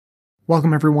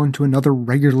Welcome everyone to another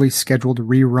regularly scheduled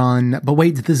rerun, but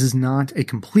wait, this is not a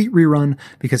complete rerun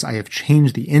because I have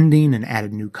changed the ending and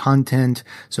added new content,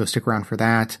 so stick around for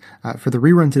that. For the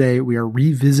rerun today, we are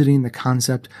revisiting the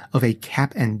concept of a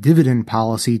cap and dividend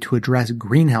policy to address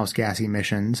greenhouse gas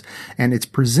emissions, and it's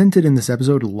presented in this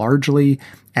episode largely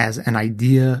as an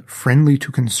idea friendly to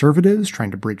conservatives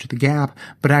trying to bridge the gap,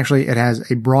 but actually it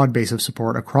has a broad base of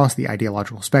support across the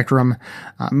ideological spectrum.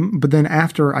 But then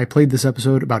after I played this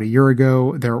episode about a year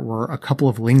ago, there were a couple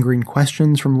of lingering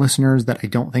questions from listeners that I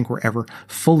don't think were ever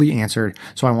fully answered,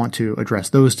 so I want to address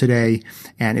those today.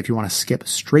 And if you want to skip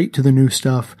straight to the new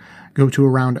stuff, go to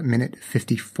around minute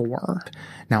 54.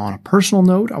 Now, on a personal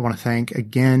note, I want to thank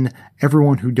again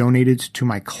everyone who donated to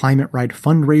my Climate Ride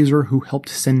fundraiser who helped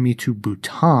send me to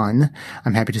Bhutan.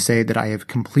 I'm happy to say that I have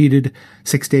completed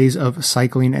 6 days of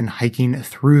cycling and hiking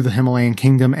through the Himalayan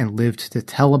kingdom and lived to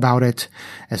tell about it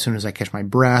as soon as I catch my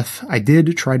breath. I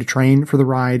did try to train for the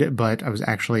ride, but I was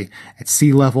actually at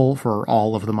sea level for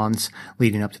all of the months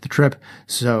leading up to the trip,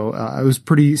 so I was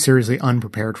pretty seriously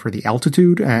unprepared for the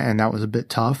altitude, and that was a bit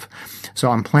tough. So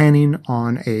I'm planning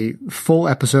on a full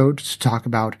episode to talk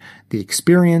about the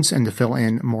experience and to fill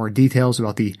in more details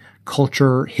about the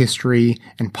culture, history,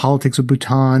 and politics of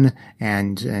Bhutan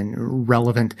and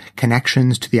relevant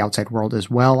connections to the outside world as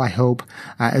well, I hope,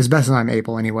 as best as I'm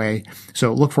able anyway.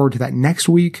 So look forward to that next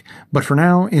week. But for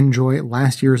now, enjoy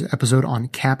last year's episode on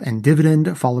cap and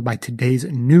dividend, followed by today's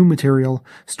new material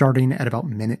starting at about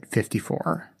minute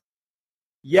 54.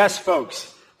 Yes,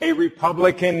 folks, a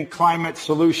Republican climate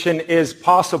solution is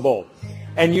possible.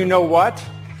 And you know what?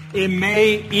 It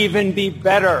may even be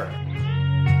better.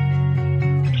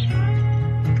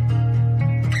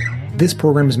 This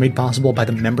program is made possible by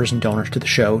the members and donors to the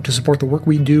show. To support the work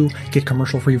we do, get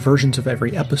commercial-free versions of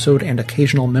every episode and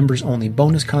occasional members-only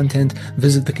bonus content,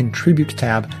 visit the Contribute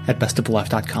tab at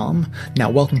bestoftheleft.com. Now,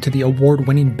 welcome to the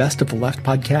award-winning Best of the Left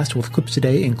podcast with clips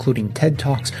today including TED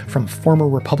Talks from former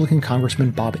Republican Congressman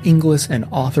Bob Inglis and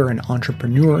author and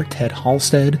entrepreneur Ted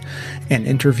Halstead, an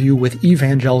interview with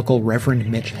evangelical Reverend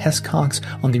Mitch Hescox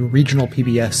on the regional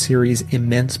PBS series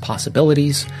Immense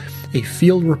Possibilities, a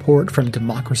field report from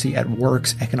Democracy at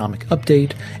Work's Economic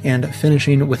Update, and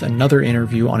finishing with another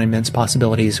interview on Immense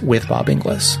Possibilities with Bob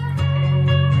Inglis.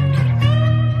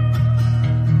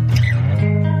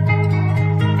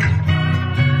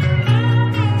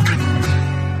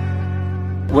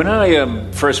 When I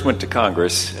first went to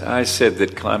Congress, I said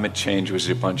that climate change was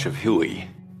a bunch of hooey.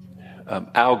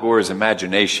 Al Gore's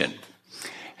imagination.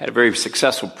 Had a very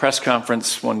successful press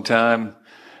conference one time,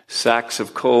 sacks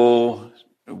of coal,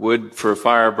 wood for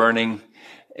fire burning,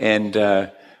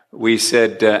 and we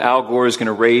said Al Gore is going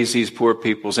to raise these poor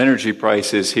people's energy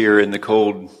prices here in the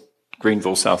cold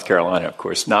Greenville, South Carolina. Of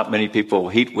course, not many people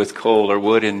heat with coal or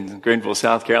wood in Greenville,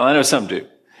 South Carolina. Some do.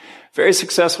 Very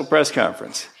successful press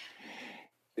conference.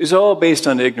 It was all based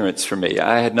on ignorance for me.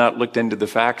 I had not looked into the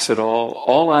facts at all.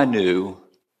 All I knew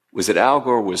was that Al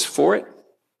Gore was for it,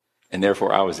 and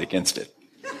therefore I was against it.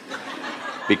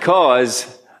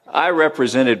 Because I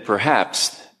represented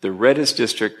perhaps the reddest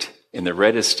district in the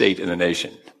reddest state in the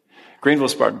nation, Greenville,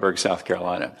 Spartanburg, South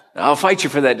Carolina. Now, I'll fight you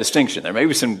for that distinction. There may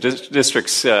be some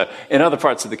districts in other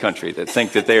parts of the country that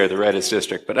think that they are the reddest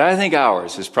district, but I think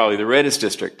ours is probably the reddest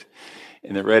district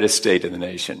in the reddest state in the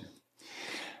nation.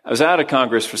 I was out of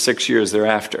Congress for 6 years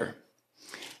thereafter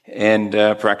and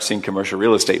practicing commercial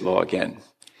real estate law again.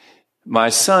 My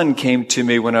son came to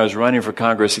me when I was running for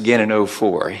Congress again in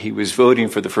 2004. He was voting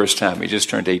for the first time. He just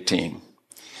turned 18.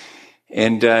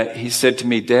 And he said to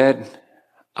me, "Dad,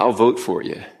 I'll vote for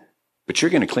you, but you're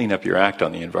going to clean up your act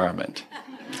on the environment."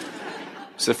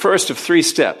 It's the first of 3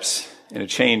 steps in a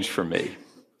change for me,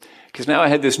 because now I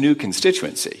had this new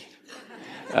constituency.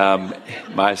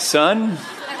 My son,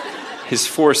 his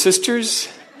 4 sisters,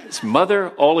 his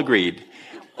mother, all agreed.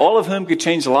 All of whom could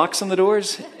change the locks on the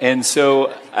doors, and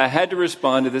so I had to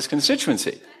respond to this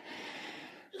constituency.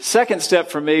 Second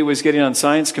step for me was getting on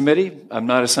science committee. I'm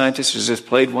not a scientist, I just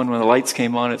played one when the lights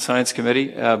came on at science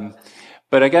committee,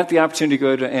 but I got the opportunity to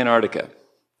go to Antarctica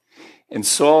and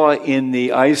saw in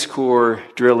the ice core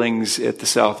drillings at the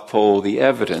South Pole the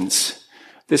evidence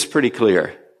that's pretty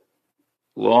clear.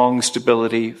 Long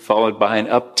stability followed by an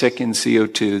uptick in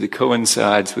CO2 that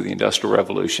coincides with the Industrial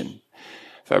Revolution.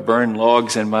 If I burn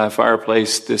logs in my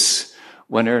fireplace this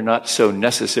winter, not so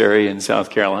necessary in South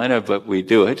Carolina, but we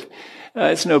do it,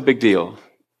 it's no big deal.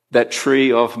 That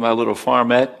tree off my little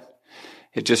farmette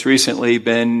had just recently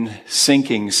been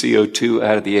sinking CO2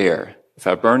 out of the air. If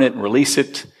I burn it and release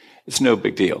it, it's no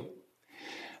big deal.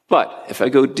 But if I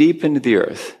go deep into the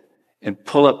earth and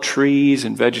pull up trees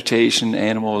and vegetation,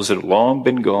 animals that have long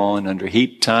been gone under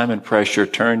heat, time, and pressure,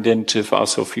 turned into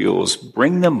fossil fuels,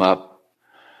 bring them up,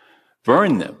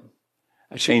 burn them.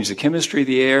 I change the chemistry of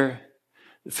the air.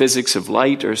 The physics of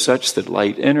light are such that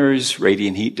light enters,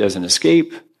 radiant heat doesn't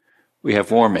escape. We have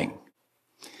warming.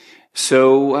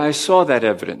 So I saw that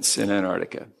evidence in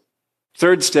Antarctica.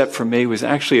 Third step for me was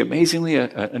actually amazingly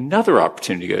another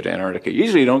opportunity to go to Antarctica.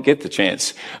 Usually you don't get the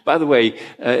chance. By the way,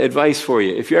 advice for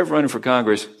you. If you're ever running for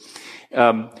Congress,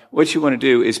 what you want to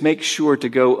do is make sure to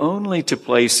go only to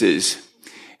places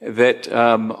that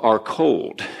are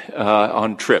cold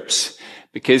on trips.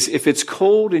 Because if it's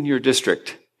cold in your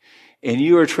district and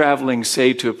you are traveling,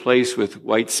 say, to a place with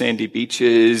white sandy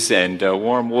beaches and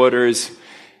warm waters,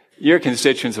 your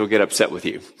constituents will get upset with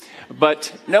you.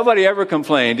 But nobody ever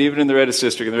complained, even in the reddest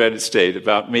district in the reddest state,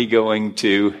 about me going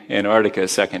to Antarctica a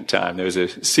second time. There was a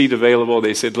seat available.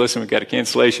 They said, listen, we've got a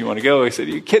cancellation. You want to go? I said,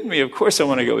 are you kidding me? Of course I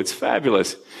want to go. It's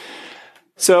fabulous.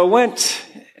 So I went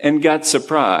and got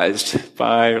surprised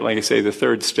by, like I say, the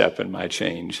third step in my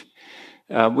change.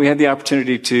 We had the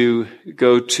opportunity to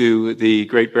go to the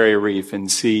Great Barrier Reef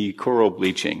and see coral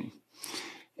bleaching.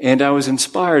 And I was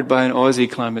inspired by an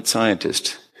Aussie climate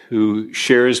scientist who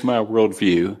shares my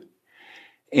worldview,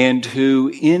 and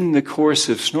who, in the course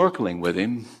of snorkeling with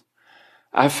him,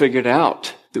 I figured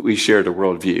out that we shared a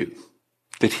worldview,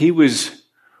 that he was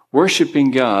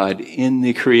worshiping God in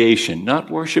the creation,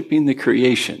 not worshiping the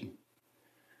creation,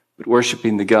 but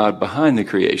worshiping the God behind the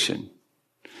creation.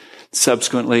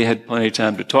 Subsequently, I had plenty of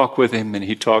time to talk with him, and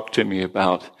he talked to me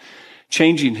about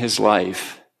changing his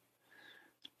life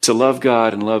to love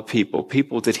God and love people,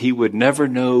 people that he would never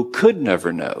know, could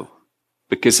never know,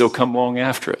 because they'll come along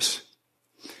after us.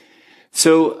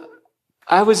 So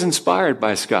I was inspired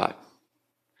by Scott.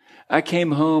 I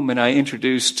came home and I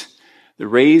introduced the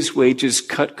Raise Wages,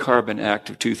 Cut Carbon Act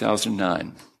of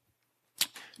 2009.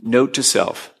 Note to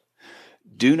self,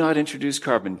 do not introduce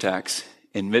carbon tax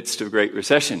in midst of Great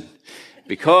Recession,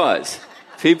 because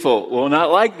people will not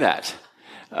like that.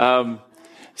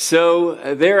 So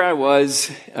there I was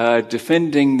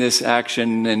defending this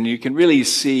action, and you can really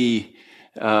see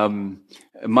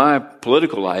my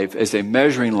political life as a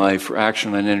measuring life for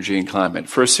action on energy and climate.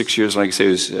 First 6 years, like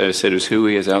I said, was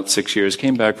Hui. I was out 6 years,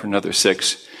 came back for another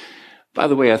 6. By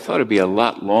the way, I thought it'd be a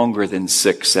lot longer than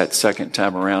 6 that second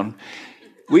time around.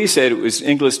 We said it was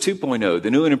English 2.0, the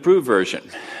new and improved version.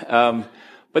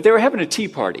 But they were having a tea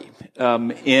party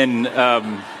in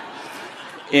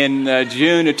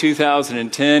June of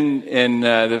 2010 in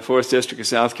the 4th District of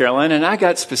South Carolina, and I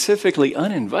got specifically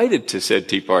uninvited to said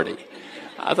tea party.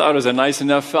 I thought I was a nice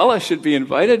enough fella, should be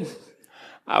invited.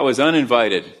 I was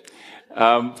uninvited.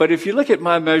 But if you look at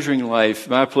my measuring life,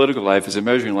 my political life as a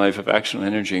measuring life of action on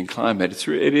energy and climate,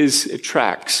 it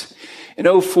tracks. In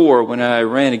 2004, when I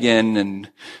ran again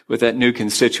and with that new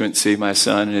constituency, my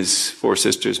son, his 4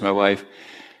 sisters, my wife,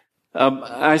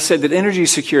 I said that energy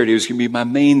security was going to be my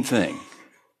main thing.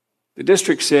 The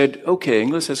district said, okay,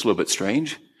 Inglis, that's a little bit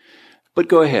strange, but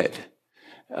go ahead.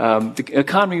 The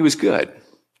economy was good.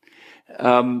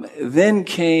 Then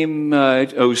came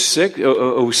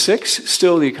 06,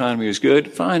 still the economy was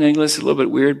good. Fine, Inglis, a little bit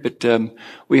weird, but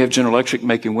we have General Electric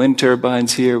making wind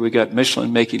turbines here. We got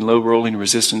Michelin making low rolling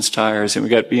resistance tires, and we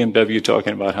got BMW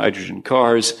talking about hydrogen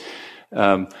cars.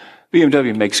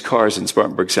 BMW makes cars in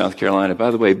Spartanburg, South Carolina.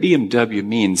 By the way, BMW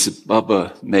means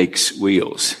Bubba makes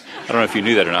wheels. I don't know if you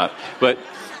knew that or not. But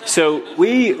so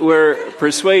we were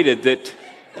persuaded that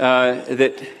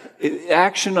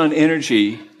action on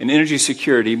energy and energy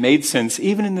security made sense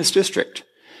even in this district.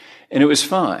 And it was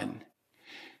fine.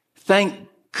 Thank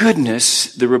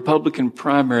goodness the Republican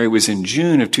primary was in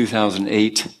June of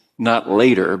 2008, not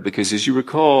later, because as you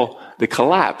recall, the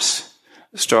collapse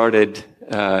started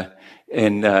as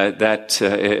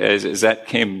that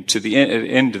came to the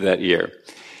end of that year.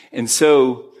 And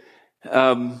so,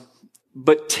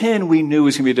 but 10 we knew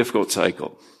was going to be a difficult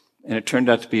cycle. And it turned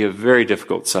out to be a very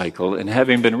difficult cycle. And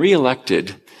having been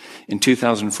reelected in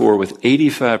 2004 with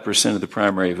 85% of the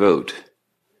primary vote,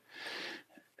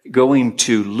 going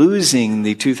to losing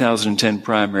the 2010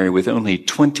 primary with only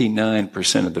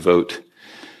 29% of the vote,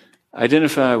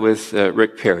 identify with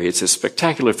Rick Perry. It's a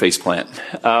spectacular faceplant.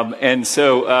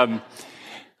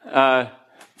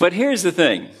 But here's the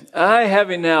thing. I,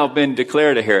 having now been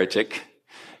declared a heretic,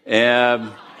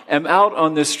 am out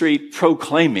on the street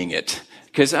proclaiming it.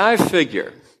 Because I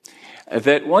figure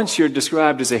that once you're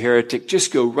described as a heretic,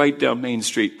 just go right down Main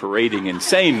Street parading and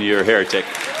saying you're a heretic.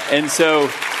 And so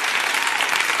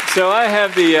I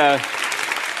have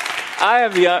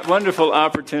the wonderful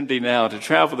opportunity now to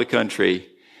travel the country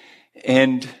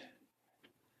and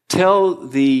tell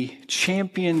the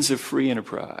champions of free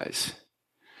enterprise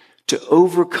to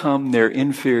overcome their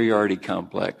inferiority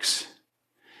complex.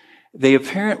 They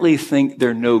apparently think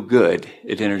they're no good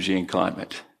at energy and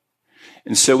climate.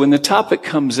 And so when the topic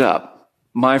comes up,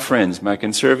 my friends, my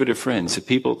conservative friends, the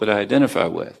people that I identify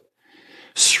with,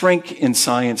 shrink in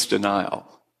science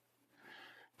denial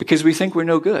because we think we're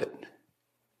no good.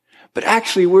 But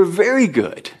actually, we're very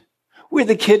good. We're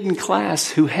the kid in class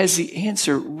who has the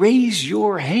answer. Raise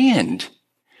your hand.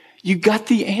 You got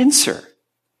the answer.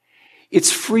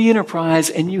 It's free enterprise,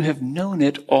 and you have known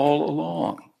it all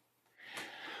along.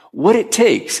 What it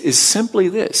takes is simply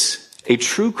this, a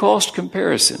true cost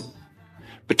comparison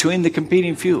between the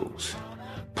competing fuels.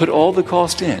 Put all the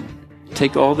cost in,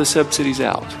 take all the subsidies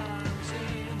out,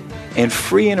 and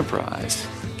free enterprise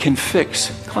can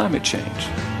fix climate change.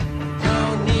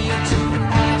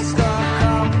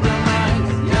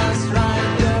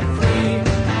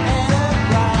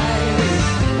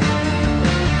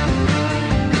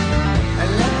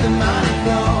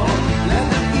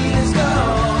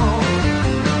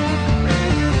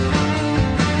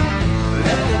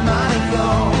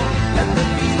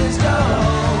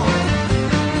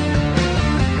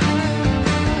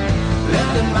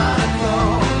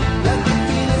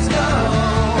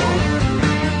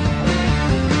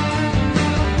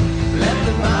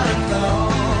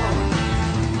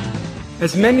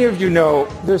 As many of you know,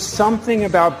 there's something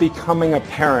about becoming a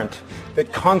parent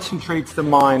that concentrates the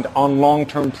mind on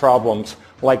long-term problems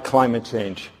like climate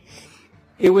change.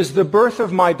 It was the birth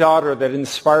of my daughter that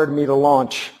inspired me to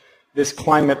launch this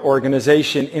climate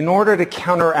organization in order to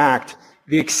counteract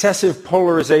the excessive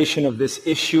polarization of this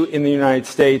issue in the United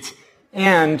States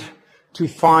and to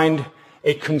find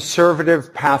a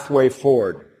conservative pathway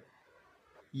forward.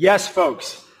 Yes,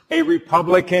 folks, a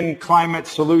Republican climate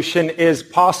solution is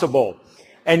possible.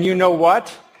 And you know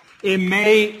what? It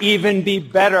may even be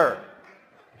better.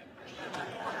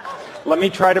 Let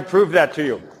me try to prove that to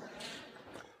you.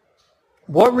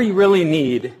 What we really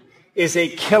need is a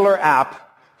killer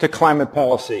app to climate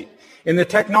policy. In the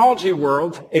technology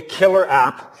world, a killer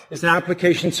app is an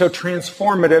application so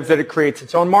transformative that it creates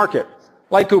its own market,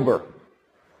 like Uber.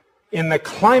 In the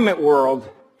climate world,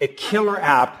 a killer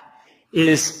app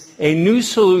is a new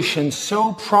solution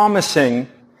so promising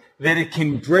that it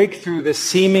can break through the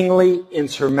seemingly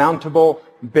insurmountable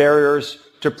barriers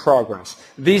to progress.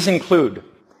 These include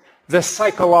the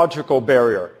psychological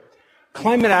barrier.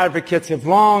 Climate advocates have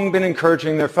long been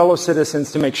encouraging their fellow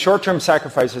citizens to make short-term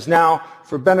sacrifices now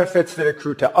for benefits that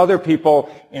accrue to other people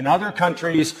in other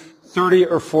countries 30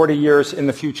 or 40 years in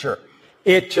the future.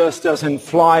 It just doesn't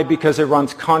fly because it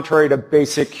runs contrary to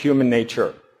basic human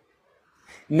nature.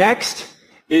 Next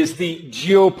is the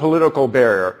geopolitical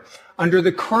barrier. Under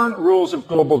the current rules of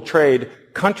global trade,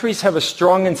 countries have a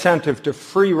strong incentive to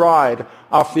free ride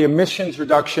off the emissions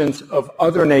reductions of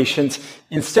other nations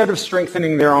instead of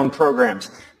strengthening their own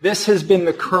programs. This has been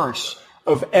the curse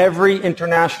of every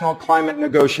international climate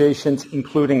negotiations,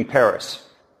 including Paris.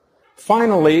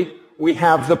 Finally, we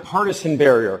have the partisan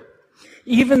barrier.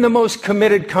 Even the most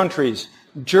committed countries,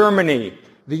 Germany,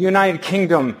 the United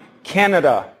Kingdom,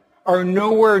 Canada, are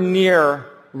nowhere near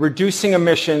reducing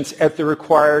emissions at the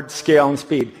required scale and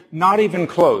speed. Not even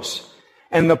close.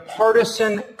 And the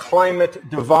partisan climate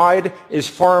divide is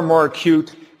far more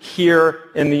acute here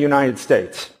in the United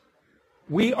States.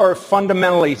 We are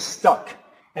fundamentally stuck,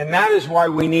 and that is why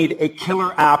we need a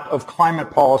killer app of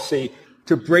climate policy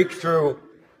to break through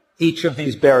each of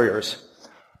these barriers.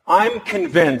 I'm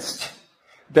convinced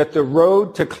that the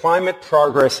road to climate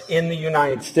progress in the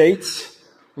United States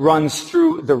runs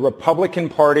through the Republican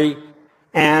Party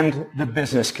and the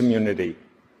business community.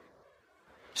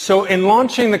 So in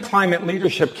launching the Climate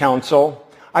Leadership Council,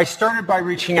 I started by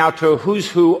reaching out to a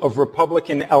who's who of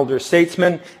Republican elder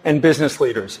statesmen and business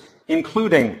leaders,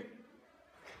 including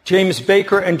James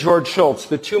Baker and George Shultz,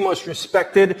 the two most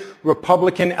respected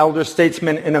Republican elder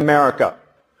statesmen in America.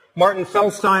 Martin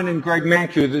Feldstein and Greg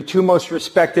Mankiw, the two most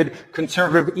respected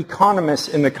conservative economists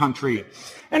in the country.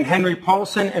 And Henry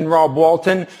Paulson and Rob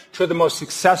Walton, two of the most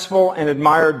successful and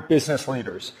admired business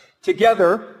leaders.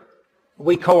 Together,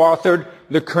 we co-authored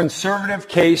The Conservative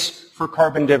Case for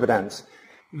Carbon Dividends.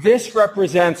 This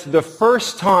represents the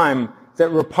first time that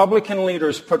Republican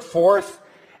leaders put forth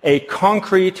a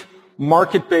concrete,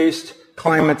 market-based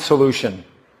climate solution.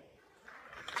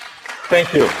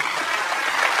 Thank you.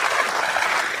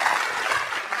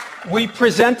 We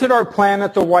presented our plan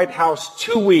at the White House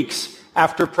 2 weeks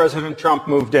after President Trump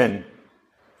moved in.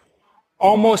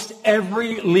 Almost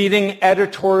every leading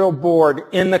editorial board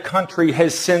in the country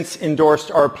has since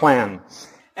endorsed our plan.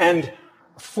 And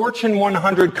Fortune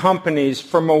 100 companies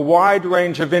from a wide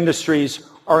range of industries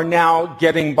are now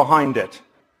getting behind it.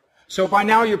 So by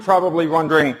now you're probably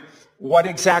wondering, what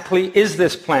exactly is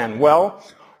this plan? Well,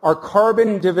 our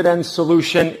carbon dividend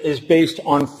solution is based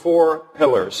on 4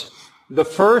 pillars. The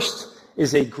first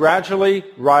is a gradually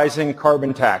rising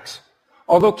carbon tax.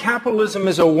 Although capitalism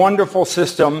is a wonderful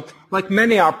system, like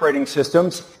many operating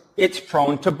systems, it's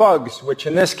prone to bugs, which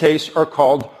in this case are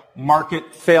called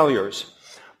market failures.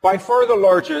 By far the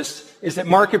largest is that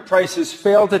market prices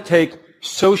fail to take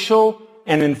social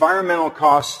and environmental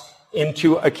costs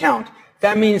into account.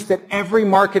 That means that every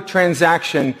market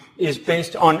transaction is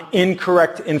based on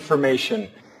incorrect information.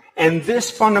 And this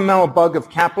fundamental bug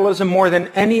of capitalism, more than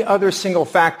any other single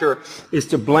factor, is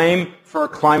to blame for a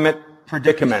climate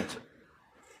predicament.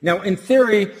 Now, in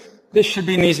theory, this should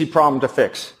be an easy problem to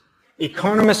fix.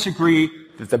 Economists agree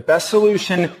that the best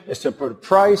solution is to put a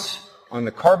price on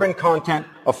the carbon content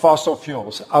of fossil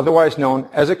fuels, otherwise known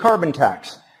as a carbon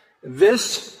tax.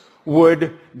 This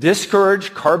would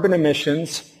discourage carbon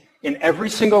emissions in every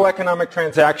single economic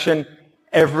transaction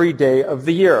every day of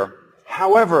the year.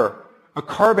 However, a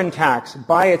carbon tax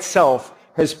by itself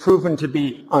has proven to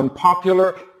be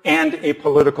unpopular and a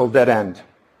political dead end.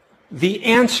 The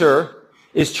answer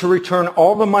is to return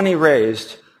all the money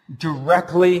raised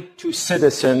directly to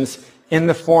citizens in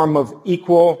the form of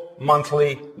equal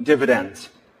monthly dividends.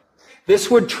 This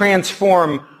would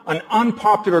transform an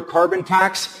unpopular carbon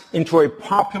tax into a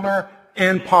popular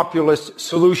and populist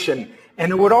solution.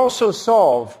 And it would also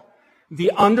solve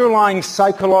the underlying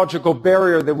psychological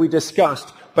barrier that we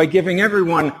discussed by giving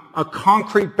everyone a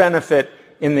concrete benefit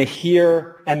in the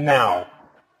here and now.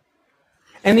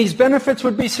 And these benefits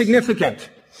would be significant.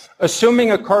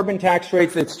 Assuming a carbon tax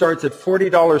rate that starts at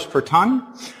 $40 per ton,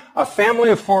 a family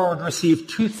of 4 would receive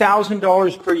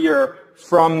 $2,000 per year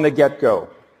from the get-go.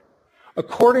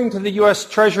 According to the U.S.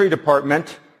 Treasury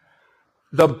Department,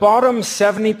 the bottom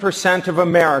 70% of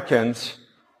Americans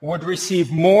would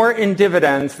receive more in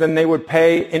dividends than they would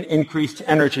pay in increased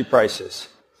energy prices.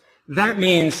 That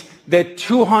means that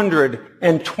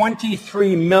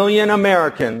 223 million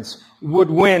Americans would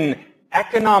win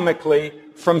economically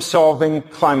from solving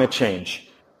climate change.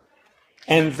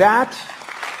 And that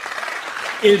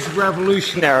is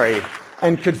revolutionary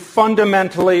and could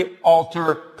fundamentally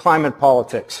alter climate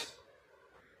politics.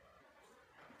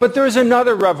 But there's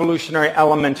another revolutionary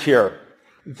element here.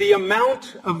 The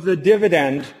amount of the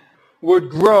dividend would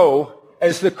grow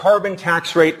as the carbon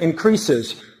tax rate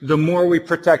increases. The more we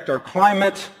protect our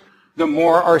climate, the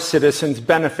more our citizens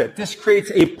benefit. This creates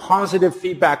a positive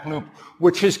feedback loop,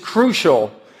 which is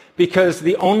crucial because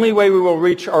the only way we will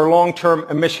reach our long-term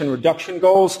emission reduction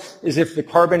goals is if the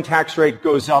carbon tax rate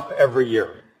goes up every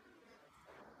year.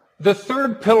 The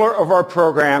third pillar of our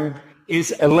program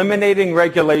is eliminating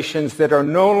regulations that are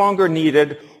no longer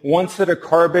needed once that a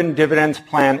carbon dividends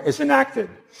plan is enacted.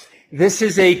 This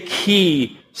is a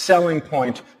key selling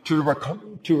point to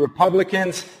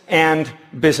Republicans and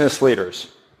business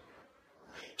leaders.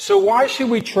 So why should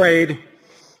we trade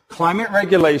climate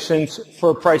regulations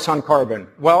for a price on carbon?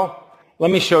 Well,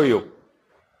 let me show you.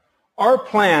 Our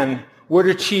plan would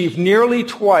achieve nearly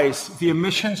twice the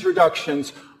emissions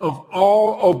reductions of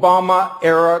all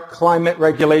Obama-era climate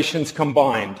regulations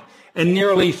combined, and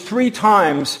nearly 3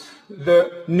 times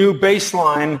the new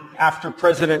baseline after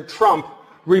President Trump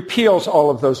repeals all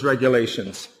of those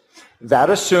regulations. That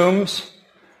assumes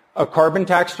a carbon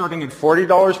tax starting at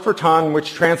 $40 per ton,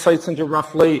 which translates into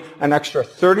roughly an extra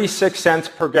 36 cents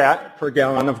per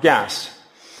gallon of gas.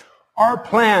 Our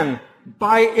plan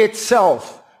by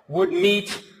itself would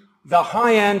meet the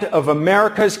high end of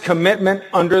America's commitment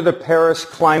under the Paris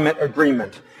Climate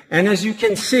Agreement. And as you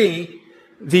can see,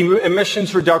 the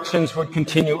emissions reductions would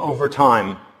continue over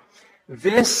time.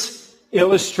 This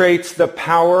illustrates the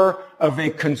power of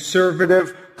a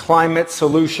conservative climate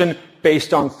solution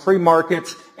based on free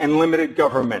markets and limited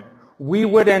government. We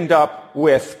would end up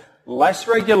with less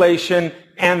regulation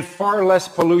and far less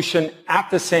pollution at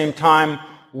the same time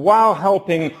while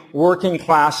helping working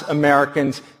class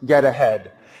Americans get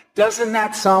ahead. Doesn't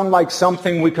that sound like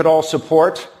something we could all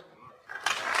support?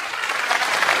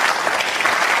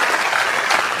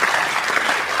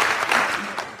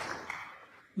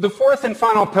 The fourth and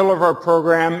final pillar of our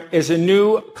program is a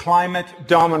new climate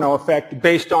domino effect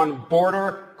based on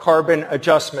border carbon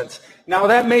adjustments. Now,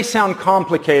 that may sound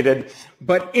complicated,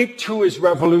 but it too is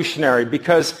revolutionary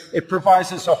because it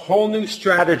provides us a whole new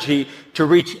strategy to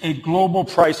reach a global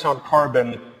price on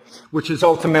carbon, which is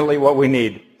ultimately what we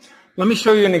need. Let me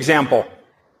show you an example.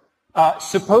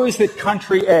 Suppose that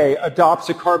country A adopts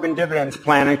a carbon dividends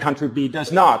plan and country B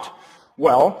does not.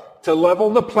 Well, to level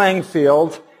the playing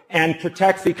field and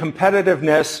protect the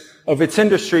competitiveness of its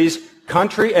industries,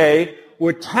 country A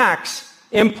would tax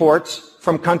imports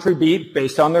from country B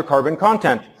based on their carbon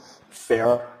content.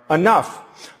 Fair enough.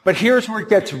 But here's where it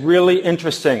gets really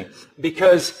interesting,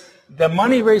 because the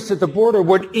money raised at the border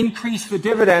would increase the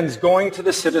dividends going to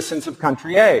the citizens of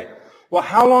country A. Well,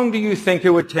 how long do you think it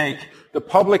would take the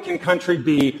public in country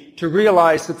B to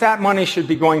realize that that money should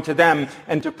be going to them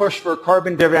and to push for a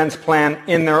carbon dividends plan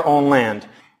in their own land?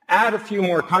 Add a few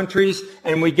more countries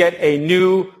and we get a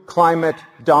new climate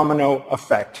domino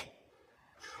effect.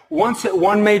 Once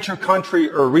one major country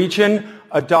or region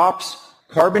adopts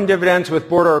carbon dividends with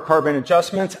border or carbon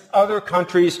adjustments, other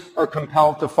countries are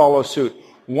compelled to follow suit.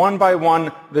 One by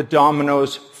one, the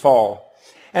dominoes fall.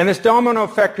 And this domino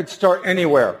effect could start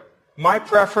anywhere. My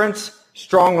preference,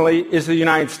 strongly, is the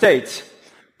United States.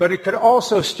 But it could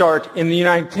also start in the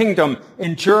United Kingdom,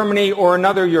 in Germany or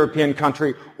another European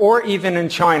country, or even in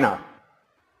China.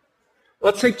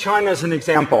 Let's take China as an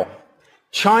example.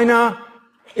 China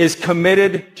is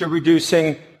committed to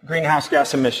reducing greenhouse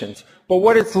gas emissions. But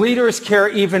what its leaders care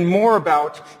even more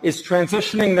about is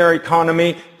transitioning their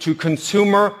economy to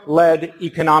consumer-led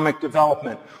economic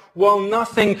development. Well,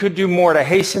 nothing could do more to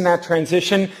hasten that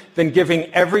transition than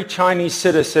giving every Chinese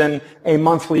citizen a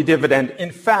monthly dividend.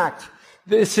 In fact,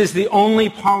 this is the only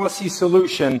policy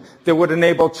solution that would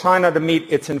enable China to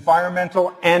meet its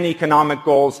environmental and economic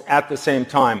goals at the same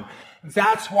time.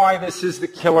 That's why this is the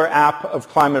killer app of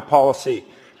climate policy,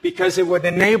 because it would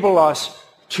enable us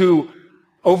to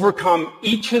overcome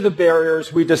each of the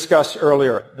barriers we discussed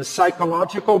earlier, the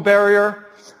psychological barrier,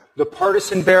 the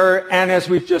partisan barrier, and as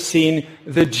we've just seen,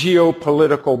 the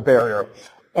geopolitical barrier.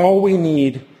 All we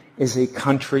need is a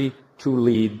country to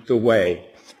lead the way.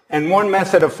 And one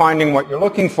method of finding what you're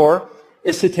looking for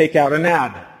is to take out an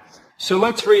ad. So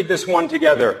let's read this one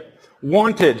together.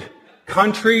 Wanted,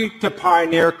 country to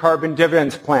pioneer carbon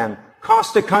dividends plan.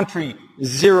 Cost to country,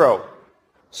 0.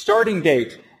 Starting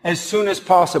date, as soon as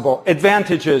possible.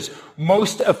 Advantages,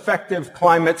 most effective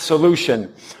climate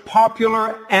solution.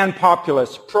 Popular and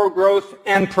populist, pro-growth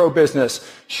and pro-business.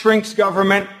 Shrinks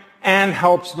government and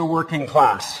helps the working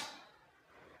class.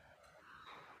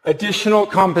 Additional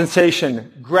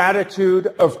compensation, gratitude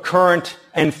of current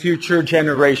and future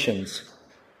generations,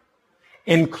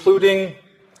 including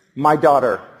my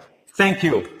daughter. Thank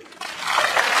you.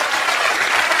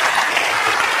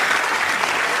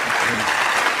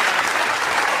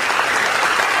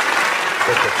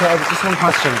 Just one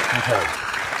question.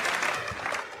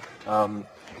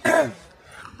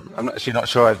 I'm actually not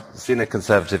sure I've seen a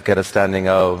Conservative get a standing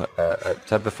O at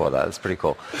TED before that. It's pretty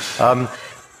cool.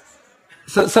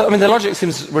 So, I mean, the logic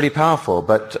seems really powerful,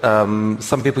 but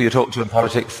some people you talk to in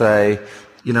politics say,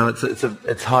 you know,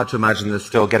 it's hard to imagine this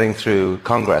still getting through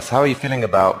Congress. How are you feeling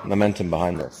about momentum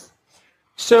behind this?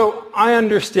 So I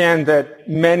understand that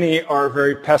many are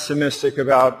very pessimistic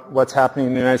about what's happening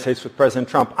in the United States with President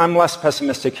Trump. I'm less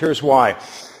pessimistic. Here's why.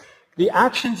 The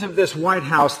actions of this White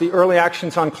House, the early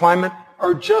actions on climate,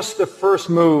 are just the first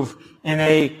move in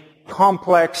a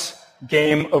complex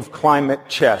game of climate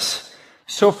chess.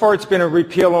 So far, it's been a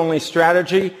repeal-only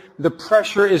strategy. The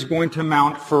pressure is going to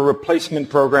mount for a replacement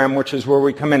program, which is where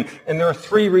we come in. And there are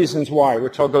 3 reasons why,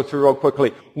 which I'll go through real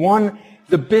quickly. One,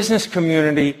 the business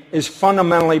community is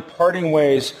fundamentally parting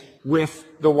ways with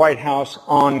the White House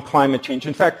on climate change.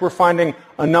 In fact, we're finding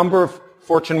a number of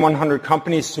Fortune 100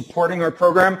 companies supporting our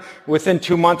program. Within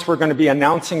 2 months, we're going to be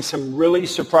announcing some really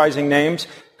surprising names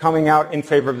coming out in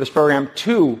favor of this program.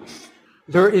 2,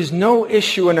 there is no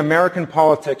issue in American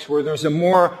politics where there's a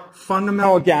more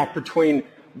fundamental gap between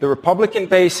the Republican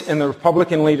base and the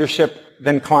Republican leadership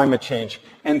than climate change.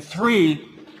 And 3,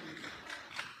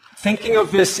 thinking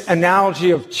of this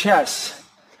analogy of chess,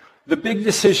 the big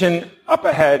decision up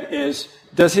ahead is,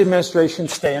 does the administration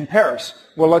stay in Paris?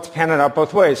 Well, let's pan it out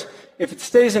both ways. If it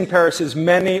stays in Paris, as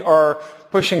many are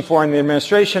pushing for in the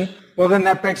administration, well, then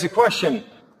that begs the question,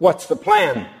 what's the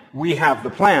plan? We have the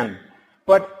plan.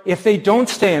 But if they don't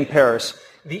stay in Paris,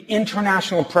 the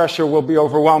international pressure will be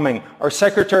overwhelming. Our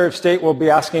Secretary of State will be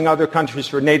asking other countries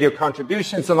for NATO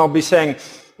contributions, and they'll be saying,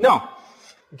 no,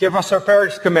 give us our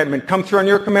Paris commitment. Come through on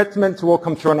your commitment, we'll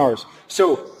come through on ours.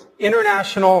 So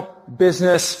international,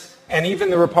 business, and even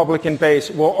the Republican base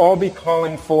will all be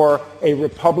calling for a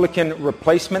Republican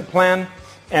replacement plan,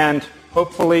 and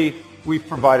hopefully we've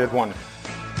provided one.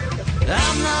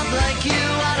 I'm not like you,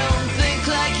 I don't think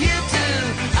like you do.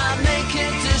 I make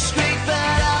it discreet, but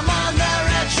I'm on the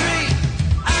retreat.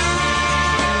 I'm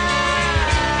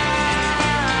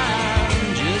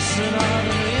just an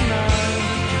ordinary man.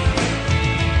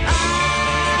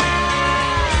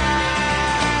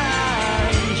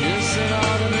 I'm just an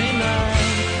ordinary man.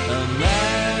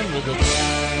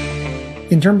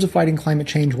 In terms of fighting climate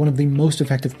change, one of the most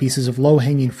effective pieces of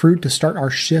low-hanging fruit to start our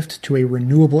shift to a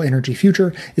renewable energy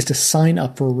future is to sign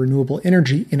up for renewable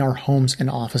energy in our homes and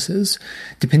offices.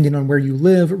 Depending on where you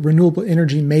live, renewable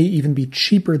energy may even be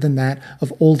cheaper than that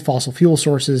of old fossil fuel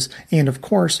sources, and of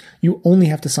course, you only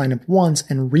have to sign up once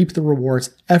and reap the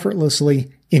rewards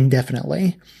effortlessly,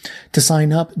 indefinitely. To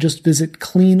sign up, just visit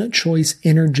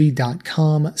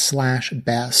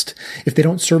cleanchoiceenergy.com/best. If they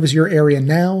don't service your area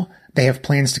now, they have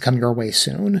plans to come your way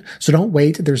soon. So don't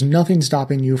wait. There's nothing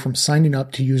stopping you from signing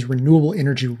up to use renewable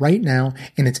energy right now,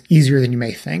 and it's easier than you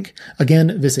may think.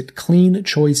 Again, visit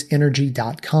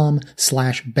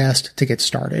cleanchoiceenergy.com/best to get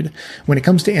started. When it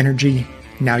comes to energy,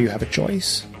 now you have a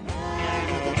choice.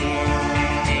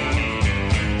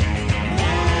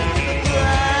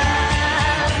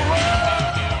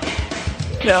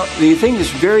 Now, the thing that's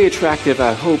very attractive,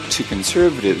 I hope, to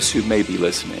conservatives who may be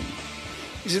listening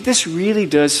is that this really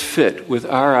does fit with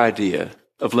our idea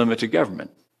of limited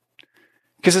government.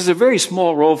 Because there's a very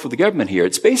small role for the government here.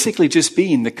 It's basically just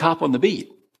being the cop on the beat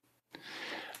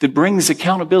that brings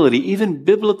accountability, even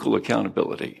biblical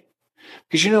accountability.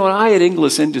 Because I at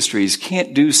Inglis Industries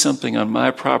can't do something on my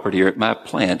property or at my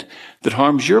plant that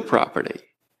harms your property,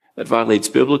 that violates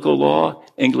biblical law,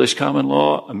 English common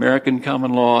law, American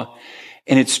common law,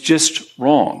 and it's just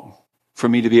wrong for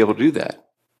me to be able to do that.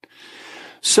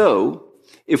 So,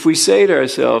 if we say to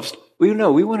ourselves, we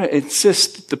want to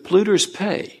insist that the polluters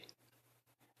pay.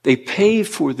 They pay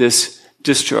for this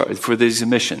discharge, for these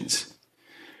emissions,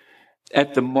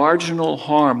 at the marginal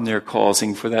harm they're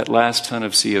causing for that last ton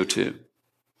of CO2.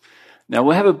 Now,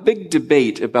 we'll have a big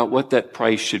debate about what that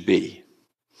price should be.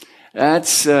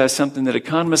 That's something that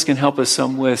economists can help us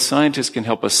some with, scientists can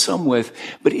help us some with,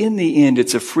 but in the end,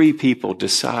 it's a free people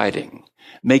deciding,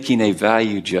 making a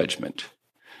value judgment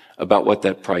about what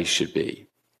that price should be.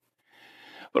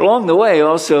 But along the way,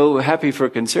 also happy for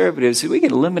conservatives, we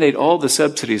can eliminate all the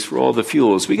subsidies for all the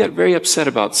fuels. We got very upset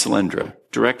about Solyndra,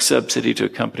 direct subsidy to a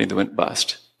company that went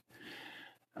bust.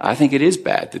 I think it is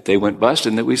bad that they went bust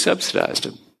and that we subsidized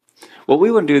them. What we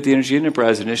want to do at the Energy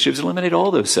Enterprise Initiative is eliminate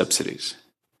all those subsidies.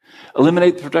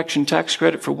 Eliminate the production tax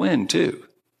credit for wind, too.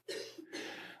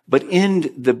 But end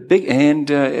the big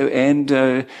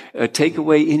take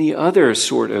away any other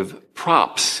sort of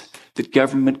props that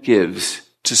government gives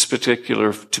to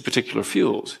particular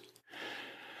fuels.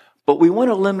 But we want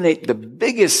to eliminate the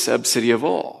biggest subsidy of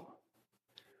all,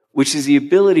 which is the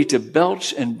ability to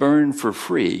belch and burn for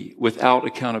free without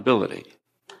accountability.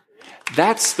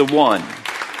 That's the one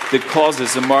that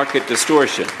causes a market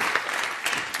distortion.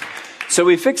 So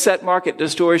we fix that market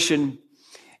distortion,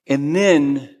 and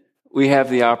then we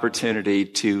have the opportunity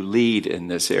to lead in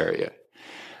this area.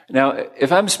 Now,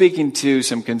 if I'm speaking to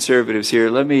some conservatives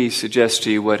here, let me suggest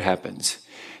to you what happens.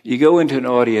 You go into an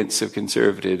audience of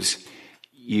conservatives,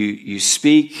 you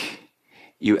speak,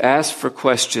 you ask for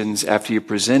questions after you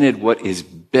presented what is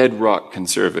bedrock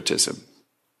conservatism.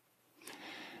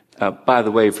 By the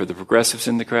way, for the progressives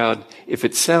in the crowd, if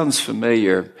it sounds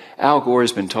familiar, Al Gore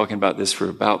has been talking about this for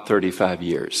about 35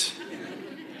 years.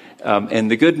 And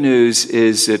the good news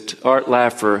is that Art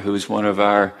Laffer, who's one of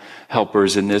our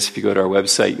helpers in this, if you go to our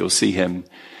website, you'll see him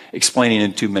explaining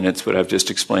in 2 minutes what I've just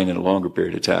explained in a longer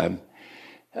period of time.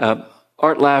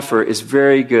 Art Laffer is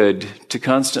very good to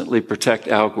constantly protect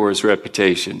Al Gore's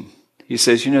reputation. He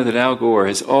says, that Al Gore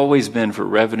has always been for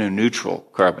revenue-neutral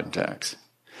carbon tax,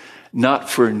 not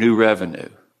for new revenue,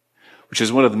 which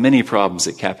is one of the many problems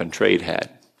that cap and trade had.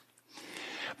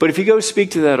 But if you go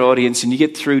speak to that audience and you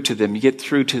get through to them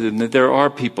that there are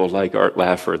people like Art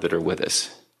Laffer that are with us,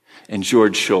 and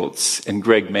George Shultz, and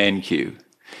Greg Mankiw,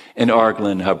 and R.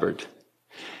 Glenn Hubbard.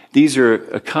 These are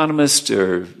economists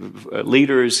or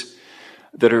leaders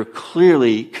that are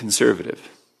clearly conservative.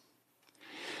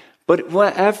 But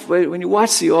when you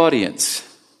watch the audience,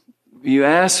 you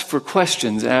ask for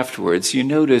questions afterwards, you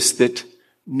notice that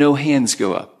no hands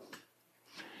go up.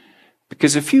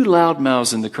 Because a few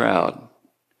loudmouths in the crowd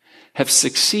have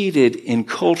succeeded in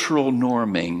cultural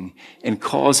norming and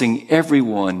causing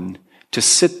everyone to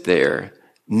sit there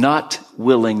not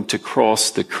willing to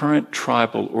cross the current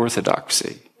tribal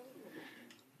orthodoxy.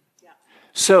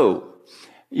 So,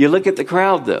 you look at the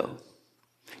crowd, though,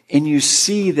 and you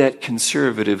see that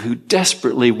conservative who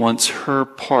desperately wants her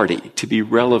party to be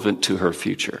relevant to her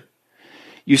future.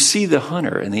 You see the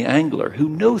hunter and the angler who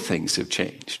know things have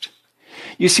changed.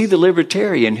 You see the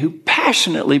libertarian who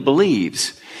passionately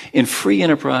believes in free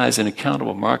enterprise and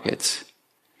accountable markets.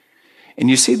 And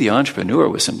you see the entrepreneur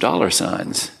with some dollar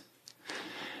signs.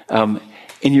 And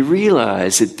you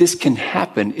realize that this can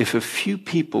happen if a few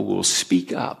people will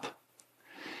speak up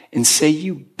and say,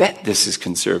 you bet this is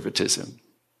conservatism.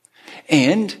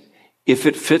 And if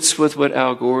it fits with what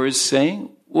Al Gore is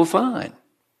saying, well, fine.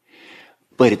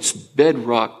 But it's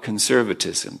bedrock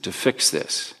conservatism to fix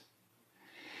this.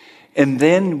 And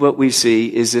then what we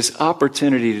see is this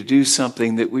opportunity to do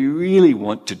something that we really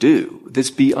want to do,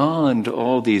 that's beyond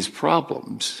all these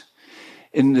problems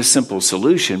in the simple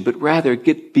solution, but rather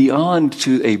get beyond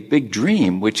to a big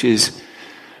dream, which is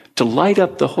to light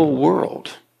up the whole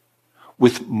world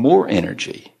with more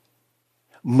energy,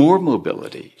 more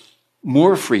mobility,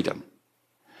 more freedom.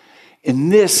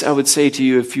 And this, I would say to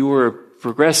you, if you're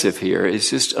progressive here, is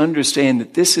just understand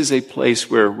that this is a place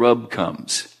where a rub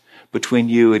comes between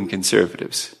you and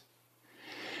conservatives.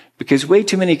 Because way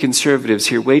too many conservatives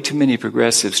hear way too many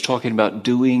progressives talking about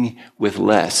doing with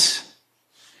less.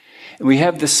 And we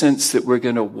have the sense that we're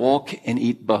going to walk and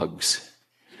eat bugs.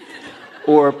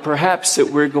 Or perhaps that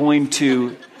we're going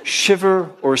to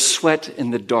shiver or sweat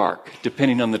in the dark,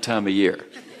 depending on the time of year.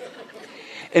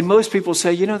 And most people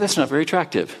say, that's not very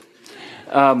attractive,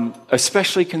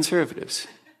 especially conservatives.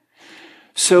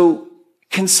 So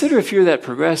consider, if you're that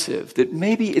progressive, that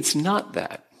maybe it's not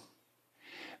that.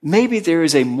 Maybe there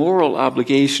is a moral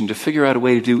obligation to figure out a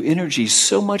way to do energy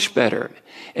so much better,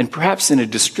 and perhaps in a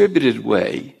distributed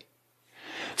way,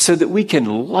 so that we can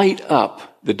light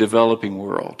up the developing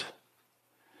world.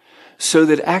 So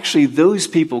that actually those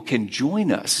people can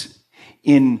join us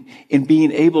in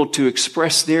being able to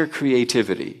express their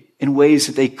creativity in ways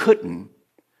that they couldn't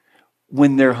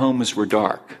when their homes were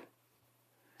dark.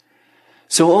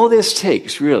 So all this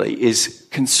takes, really, is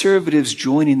conservatives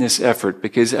joining this effort,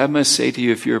 because I must say to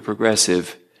you, if you're a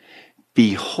progressive,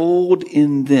 behold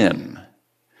in them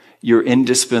your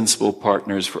indispensable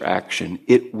partners for action.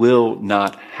 It will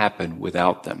not happen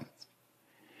without them.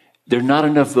 There are not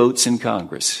enough votes in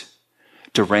Congress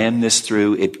to ram this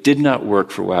through. It did not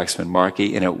work for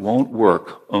Waxman-Markey, and it won't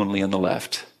work only on the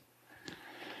left.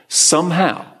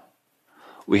 Somehow,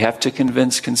 we have to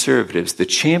convince conservatives, the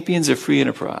champions of free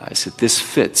enterprise, that this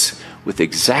fits with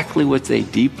exactly what they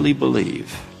deeply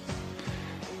believe,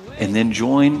 and then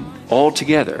join all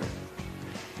together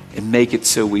and make it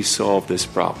so we solve this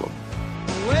problem.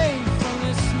 Away from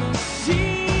this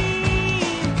machine.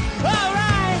 All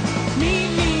right, meet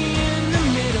me in the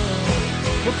middle.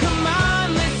 Well, come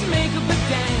on, let's make up a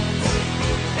dance,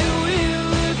 and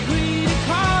we'll agree to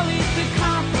call it the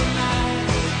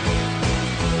compromise.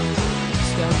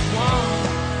 Step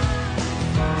one,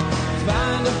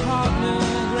 find a partner,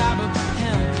 grab a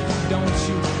pen. Don't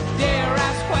you dare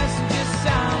ask questions, just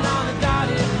sign on the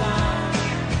dotted line.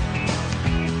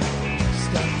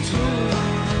 Step two,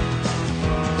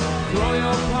 throw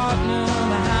your partner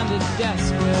behind the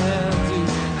desk where they'll do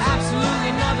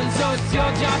absolutely nothing, so it's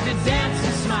your job to dance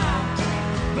and smile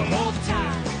the whole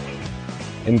time.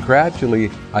 And gradually,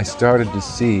 I started to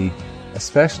see,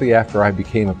 especially after I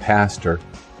became a pastor,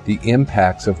 the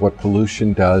impacts of what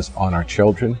pollution does on our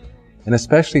children, and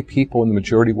especially people in the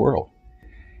majority world.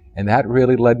 And that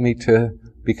really led me to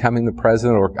becoming the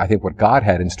president, or I think what God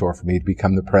had in store for me, to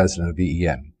become the president of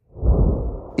EEN.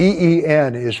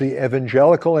 EEN is the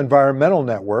Evangelical Environmental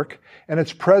Network, and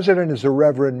its president is the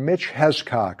Reverend Mitch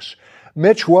Hescox.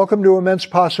 Mitch, welcome to Immense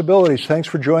Possibilities. Thanks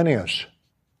for joining us.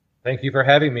 Thank you for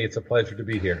having me. It's a pleasure to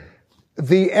be here.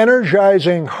 The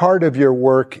energizing heart of your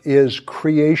work is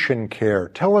creation care.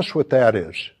 Tell us what that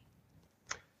is.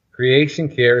 Creation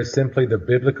care is simply the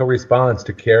biblical response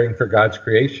to caring for God's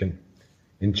creation.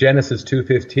 In Genesis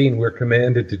 2:15, we're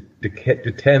commanded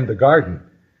to tend the garden.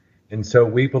 And so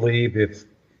we believe if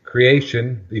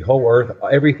creation, the whole earth,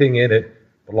 everything in it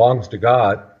belongs to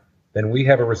God, then we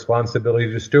have a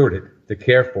responsibility to steward it, to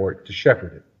care for it, to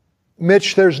shepherd it.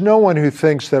 Mitch, there's no one who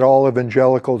thinks that all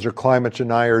evangelicals are climate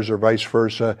deniers or vice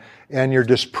versa, and you're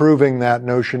disproving that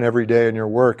notion every day in your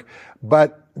work.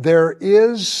 But there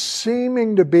is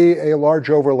seeming to be a large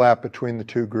overlap between the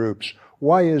two groups.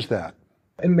 Why is that?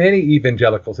 And many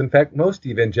evangelicals, in fact, most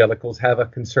evangelicals have a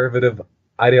conservative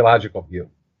ideological view.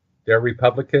 They're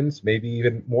Republicans, maybe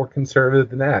even more conservative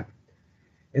than that.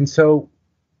 And so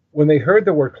when they heard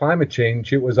the word climate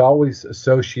change, it was always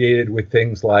associated with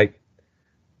things like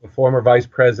the former Vice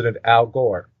President Al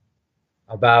Gore,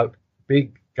 about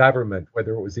big government,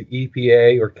 whether it was the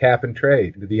EPA or cap and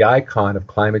trade. The icon of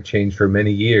climate change for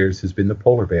many years has been the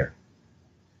polar bear.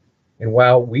 And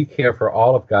while we care for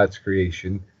all of God's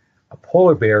creation, a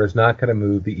polar bear is not going to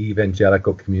move the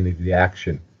evangelical community to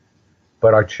action,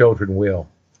 but our children will,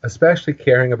 especially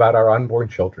caring about our unborn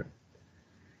children.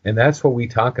 And that's what we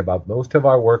talk about. Most of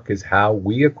our work is how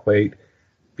we equate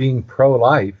being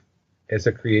pro-life as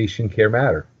a creation care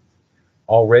matter.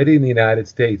 Already in the United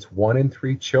States, 1 in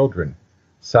 3 children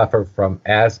suffer from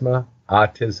asthma,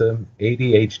 autism,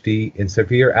 ADHD, and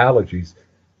severe allergies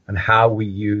on how we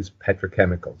use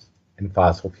petrochemicals and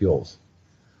fossil fuels.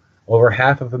 Over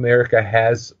half of America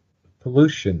has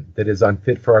pollution that is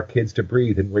unfit for our kids to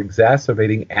breathe, and we're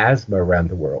exacerbating asthma around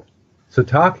the world. So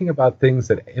talking about things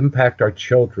that impact our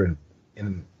children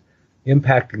and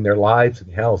impacting their lives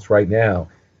and health right now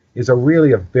is the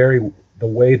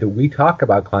way that we talk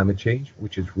about climate change,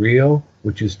 which is real,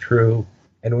 which is true.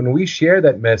 And when we share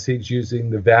that message using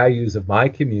the values of my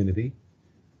community,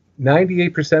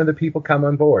 98% of the people come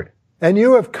on board. And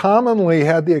you have commonly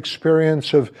had the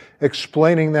experience of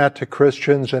explaining that to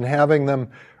Christians and having them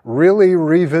really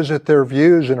revisit their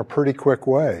views in a pretty quick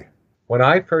way. When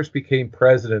I first became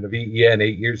president of EEN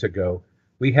 8 years ago,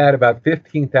 we had about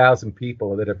 15,000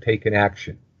 people that have taken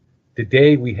action.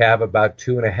 Today, we have about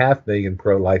 2.5 million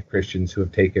pro-life Christians who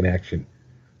have taken action.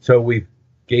 So we've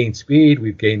gained speed,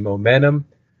 we've gained momentum,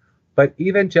 but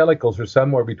evangelicals are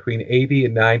somewhere between 80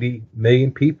 and 90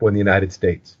 million people in the United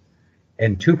States.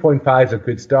 And 2.5 is a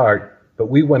good start, but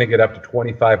we want to get up to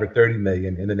 25 or 30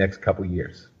 million in the next couple of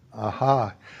years.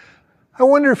 Aha. I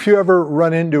wonder if you ever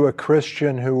run into a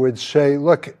Christian who would say,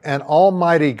 look, an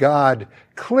almighty God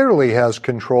clearly has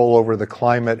control over the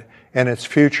climate and its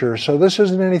future, so this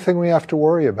isn't anything we have to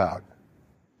worry about.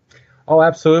 Oh,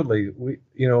 absolutely.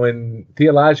 In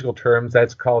theological terms,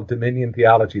 that's called dominion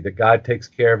theology, that God takes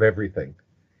care of everything.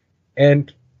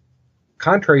 And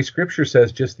contrary, Scripture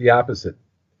says just the opposite.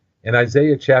 In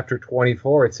Isaiah chapter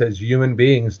 24, it says human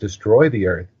beings destroy the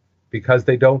earth because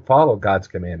they don't follow God's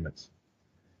commandments.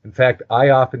 In fact, I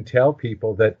often tell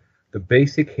people that the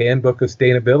basic handbook of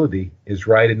sustainability is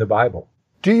right in the Bible.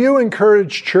 Do you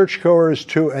encourage churchgoers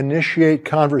to initiate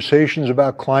conversations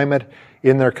about climate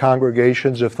in their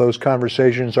congregations if those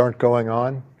conversations aren't going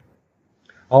on?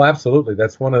 Oh, absolutely.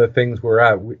 That's one of the things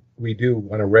we do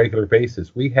on a regular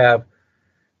basis. We have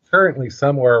currently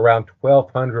somewhere around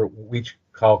 1,200 we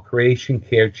call creation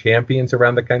care champions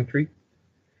around the country.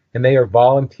 And they are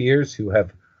volunteers who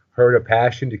have heard a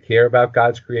passion to care about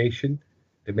God's creation,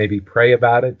 to maybe pray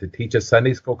about it, to teach a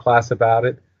Sunday school class about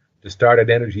it, to start an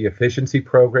energy efficiency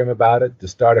program about it, to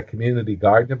start a community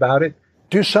garden about it.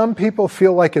 Do some people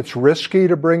feel like it's risky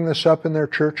to bring this up in their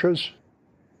churches?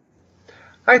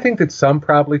 I think that some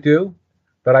probably do,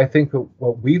 but I think that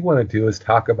what we want to do is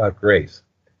talk about grace.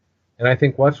 And I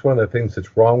think one of the things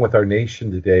that's wrong with our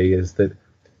nation today is that,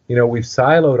 we've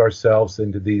siloed ourselves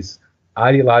into these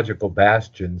ideological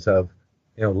bastions of,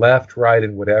 left, right,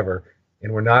 and whatever,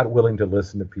 and we're not willing to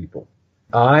listen to people.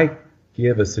 I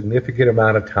give a significant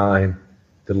amount of time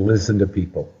to listen to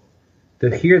people,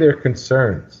 to hear their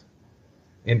concerns,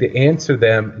 and to answer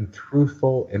them in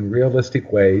truthful and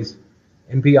realistic ways,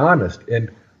 and be honest.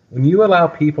 And when you allow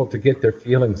people to get their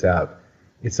feelings out,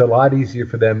 it's a lot easier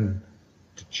for them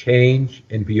to change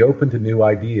and be open to new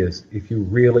ideas if you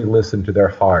really listen to their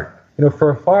heart.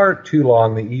 For far too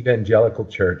long, the evangelical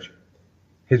church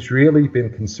has really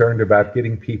been concerned about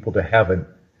getting people to heaven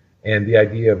and the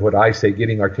idea of what I say,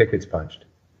 getting our tickets punched.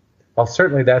 While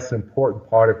certainly that's an important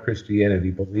part of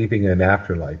Christianity, believing in an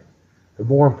afterlife, the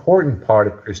more important part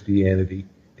of Christianity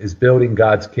is building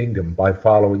God's kingdom by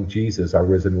following Jesus, our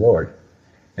risen Lord.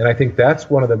 And I think that's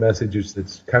one of the messages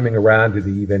that's coming around to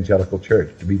the evangelical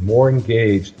church, to be more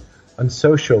engaged on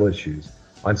social issues,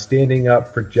 on standing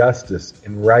up for justice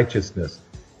and righteousness,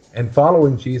 and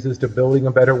following Jesus to building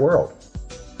a better world.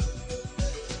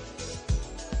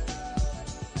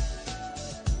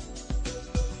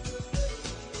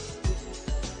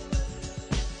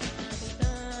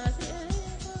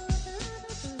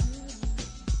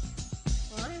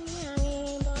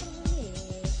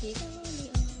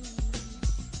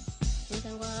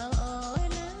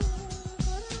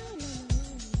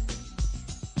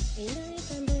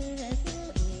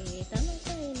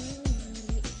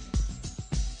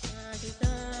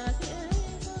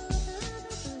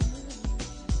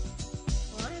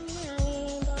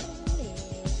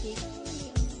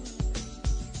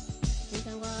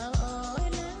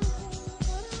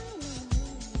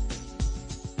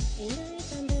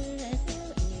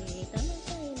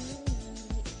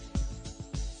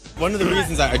 One of the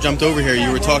reasons I jumped over here,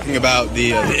 you were talking about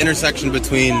the intersection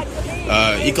between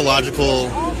ecological,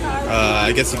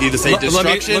 I guess you could either say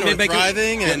destruction or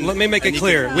thriving. Let me make it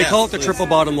clear. We call it the triple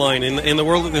bottom line. In the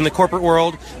world, in the corporate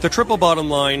world, the triple bottom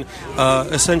line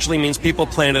essentially means people,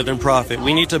 planet, and profit.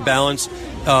 We need to balance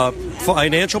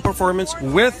financial performance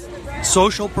with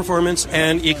social performance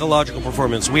and ecological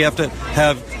performance. We have to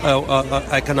have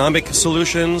economic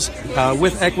solutions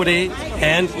with equity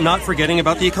and not forgetting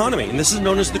about the economy. And this is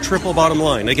known as the triple bottom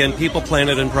line. Again, people,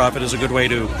 planet, and profit is a good way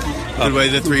to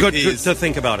to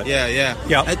think about it. Yeah.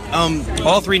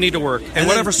 All three need to work, and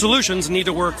whatever solutions need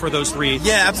to work for those three.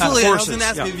 Yeah, absolutely. Forces. I was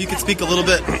going to ask if you could speak a little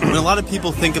bit. When a lot of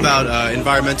people think about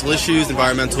environmental issues,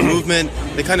 environmental movement,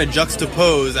 they kind of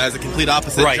juxtapose as a complete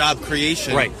opposite job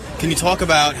creation. Right. Can you talk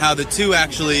about how the two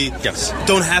actually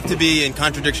don't have to be in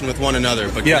contradiction with one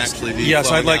another, but can actually be?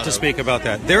 Yes, I'd like to speak about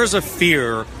that. There's a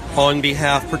fear on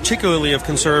behalf, particularly of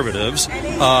conservatives,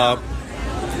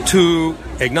 to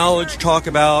acknowledge, talk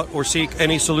about, or seek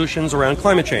any solutions around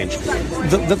climate change.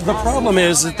 The problem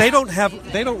is that they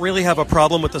don't really have a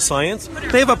problem with the science.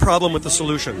 They have a problem with the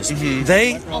solutions.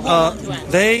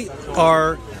 Mm-hmm. They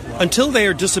are, until they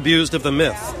are disabused of the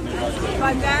myth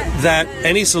that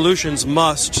any solutions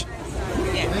must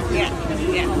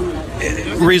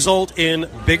result in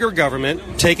bigger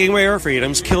government, taking away our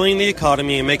freedoms, killing the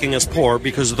economy, and making us poor,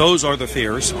 because those are the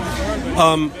fears,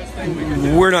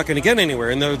 we're not going to get anywhere.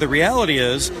 And the reality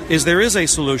is there is a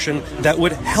solution that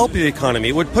would help the economy.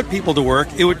 It would put people to work.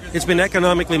 It's been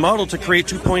economically modeled to create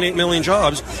 2.8 million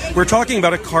jobs. We're talking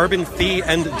about a carbon fee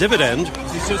and dividend,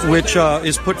 which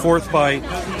is put forth by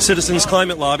Citizens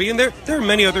Climate Lobby. And there are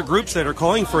many other groups that are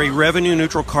calling for a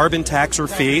revenue-neutral carbon tax or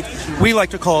fee. We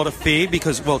like to call it a fee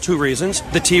because, well, two reasons.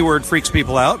 The T word freaks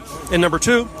people out. And number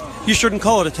two, you shouldn't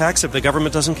call it a tax if the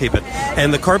government doesn't keep it.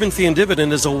 And the carbon fee and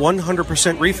dividend is a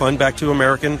 100% refund back to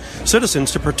American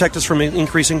citizens to protect us from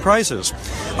increasing prices.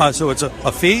 So it's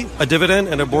a fee, a dividend,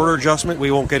 and a border adjustment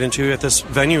we won't get into at this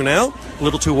venue now. A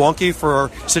little too wonky for our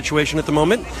situation at the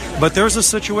moment. But there is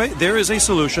a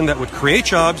solution that would create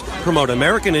jobs, promote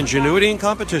American ingenuity and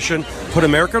competition, put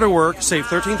America to work, save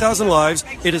 13,000 lives.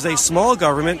 It is a small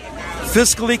government,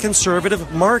 fiscally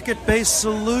conservative, market-based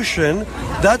solution.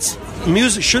 That's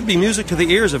should be music to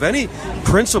the ears of any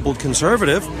principled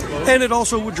conservative, and it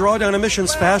also would draw down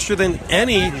emissions faster than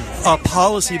any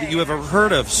policy that you have ever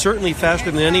heard of, certainly faster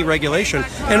than any regulation.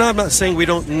 And I'm not saying we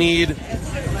don't need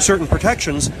certain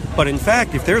protections, but in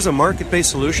fact, if there's a market-based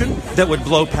solution that would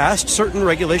blow past certain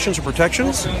regulations or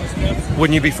protections,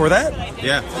 wouldn't you be for that?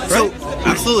 Yeah. Right? So,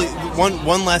 absolutely.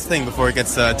 One last thing before it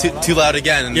gets too loud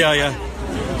again. Yeah.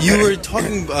 You were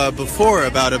talking before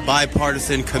about a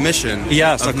bipartisan commission.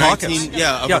 Yes, a caucus.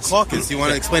 A caucus. You want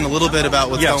to explain a little bit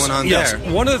about what's going on there?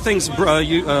 One of the things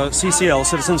CCL,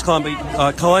 Citizens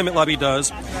Climate Lobby,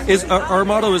 does is our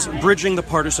motto is bridging the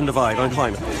partisan divide on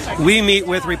climate. We meet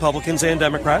with Republicans and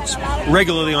Democrats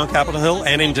regularly on Capitol Hill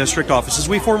and in district offices.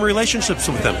 We form relationships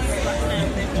with them.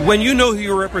 When you know who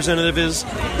your representative is,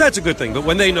 that's a good thing. But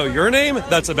when they know your name,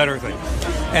 that's a better thing.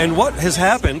 And what has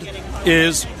happened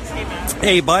is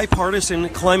a bipartisan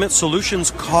climate solutions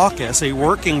caucus, a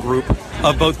working group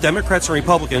of both Democrats and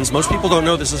Republicans. Most people don't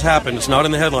know this has happened. It's not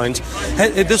in the headlines.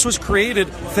 This was created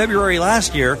February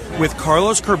last year with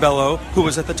Carlos Curbelo, who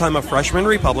was at the time a freshman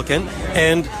Republican,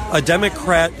 and a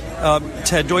Democrat,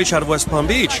 Ted Deutsch, out of West Palm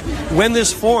Beach. When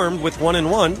this formed with 1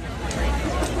 and 1,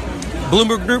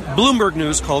 Bloomberg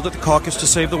News called it the caucus to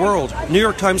save the world. New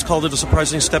York Times called it a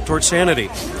surprising step towards sanity.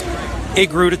 It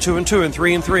grew to 2 and 2 and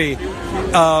 3 and 3.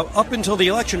 Up until the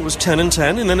election, it was 10 and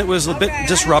 10, and then it was a bit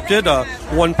disrupted.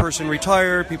 One person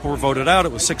retired, people were voted out.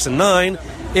 It was 6 and 9.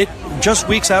 It just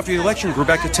weeks after the election grew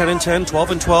back to 10 and 10,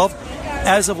 12 and 12.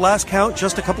 As of last count,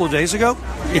 just a couple of days ago,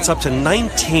 it's up to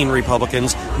 19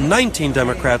 Republicans, 19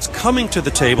 Democrats coming to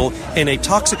the table in a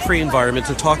toxic-free environment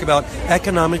to talk about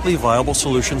economically viable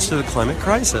solutions to the climate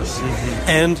crisis. Mm-hmm.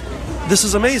 And this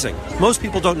is amazing. Most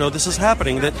people don't know this is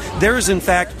happening, that there is, in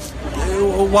fact,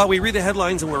 while we read the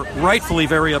headlines and we're rightfully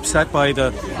very upset by the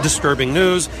disturbing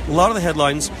news, a lot of the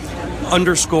headlines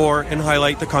underscore and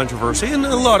highlight the controversy, and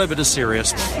a lot of it is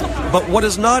serious. But what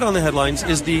is not on the headlines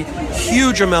is the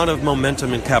huge amount of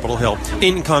momentum in Capitol Hill,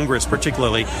 in Congress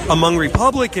particularly, among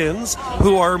Republicans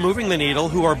who are moving the needle,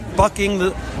 who are bucking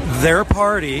their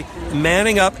party,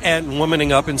 manning up and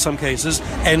womaning up in some cases,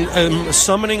 and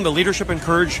summoning the leadership and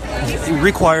courage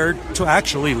required to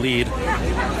actually lead.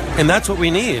 And that's what we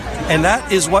need. And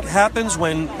that is what happens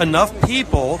when enough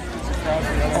people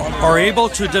are able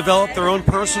to develop their own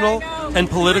personal and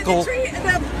political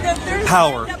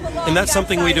power. And that's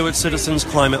something we do at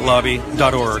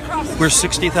citizensclimatelobby.org. We're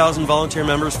 60,000 volunteer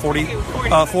members,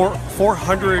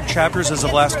 400 chapters as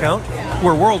of last count.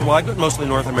 We're worldwide, but mostly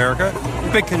North America.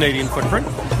 Big Canadian footprint.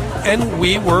 And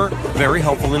we were very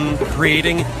helpful in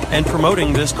creating and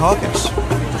promoting this caucus.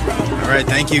 All right,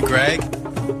 thank you, Greg.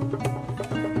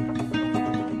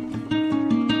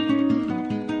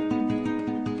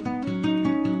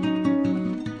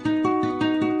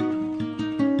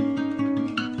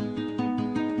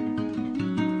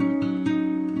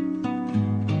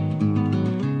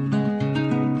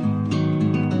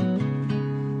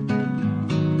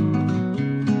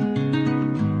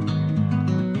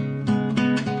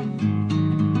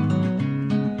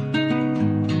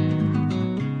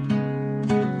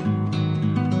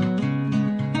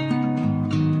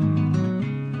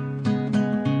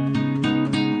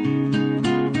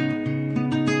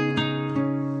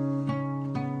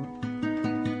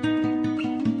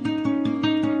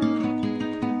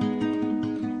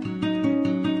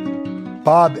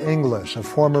 Bob Inglis, a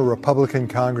former Republican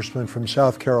congressman from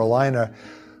South Carolina,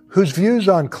 whose views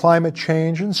on climate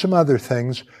change and some other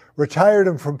things retired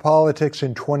him from politics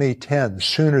in 2010,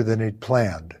 sooner than he'd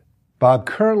planned. Bob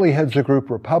currently heads the group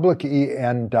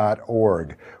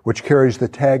RepublicEN.org, which carries the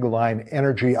tagline,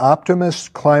 Energy Optimists,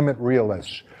 Climate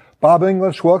Realists. Bob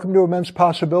Inglis, welcome to Immense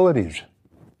Possibilities.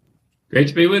 Great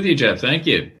to be with you, Jeff. Thank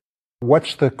you.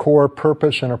 What's the core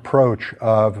purpose and approach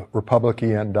of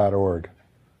RepublicEN.org?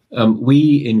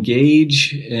 We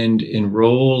engage and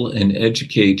enroll and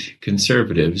educate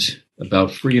conservatives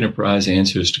about free enterprise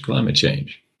answers to climate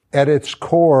change. At its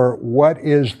core, what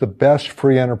is the best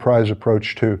free enterprise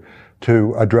approach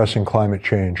to addressing climate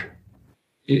change?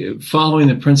 Following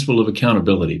the principle of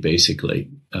accountability,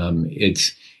 basically.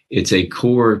 It's a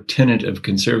core tenet of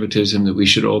conservatism that we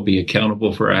should all be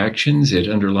accountable for our actions. It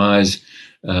underlies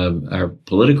our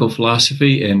political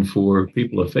philosophy, and for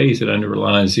people of faith, it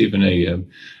underlies even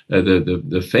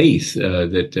the faith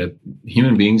that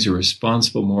human beings are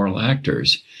responsible moral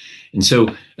actors. And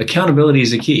so accountability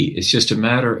is a key. It's just a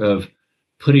matter of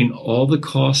putting all the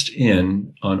cost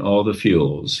in on all the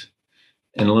fuels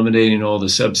and eliminating all the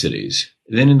subsidies.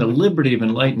 Then in the liberty of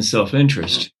enlightened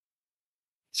self-interest,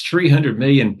 300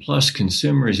 million plus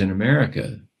consumers in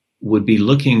America would be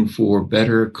looking for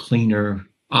better, cleaner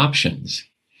options.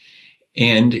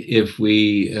 And if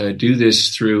we do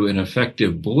this through an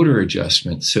effective border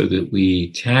adjustment so that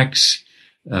we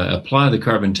apply the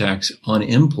carbon tax on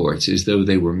imports as though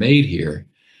they were made here,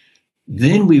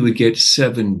 then we would get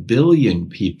 7 billion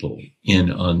people in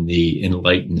on the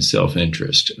enlightened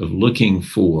self-interest of looking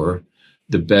for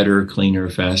the better, cleaner,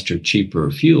 faster, cheaper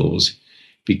fuels,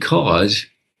 because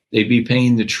they'd be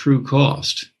paying the true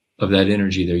cost of that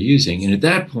energy they're using. And at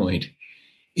that point,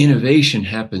 innovation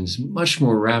happens much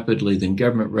more rapidly than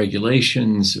government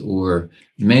regulations or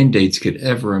mandates could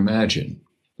ever imagine.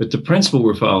 But the principle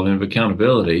we're following of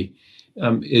accountability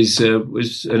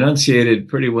was enunciated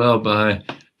pretty well by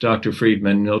Dr.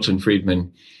 Friedman, Milton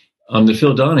Friedman, on the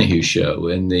Phil Donahue show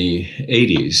in the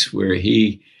 80s, where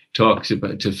he talks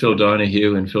to Phil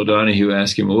Donahue, and Phil Donahue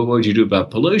asked him, well, what would you do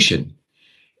about pollution?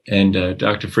 And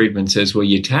Dr. Friedman says, well,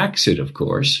 you tax it, of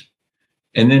course.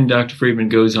 And then Dr. Friedman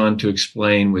goes on to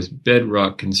explain with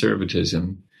bedrock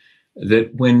conservatism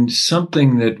that when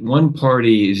something that one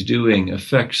party is doing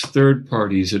affects third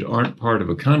parties that aren't part of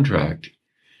a contract,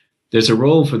 there's a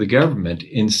role for the government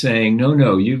in saying,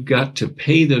 no, you've got to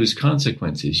pay those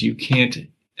consequences. You can't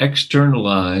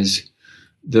externalize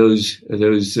those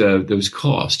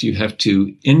costs. You have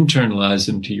to internalize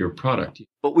them to your product.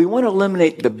 But we want to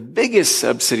eliminate the biggest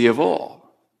subsidy of all,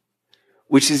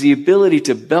 which is the ability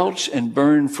to belch and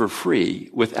burn for free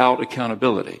without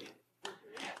accountability.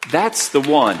 That's the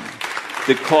one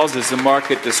that causes a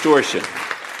market distortion.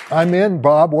 I'm in,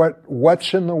 Bob.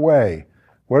 What's in the way?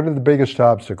 What are the biggest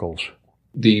obstacles?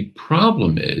 The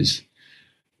problem is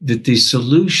that the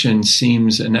solution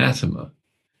seems anathema.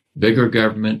 Bigger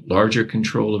government, larger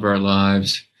control of our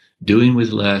lives, doing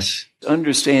with less.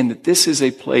 Understand that this is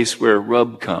a place where a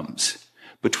rub comes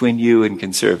between you and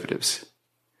conservatives.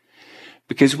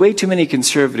 Because way too many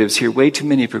conservatives hear way too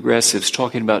many progressives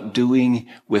talking about doing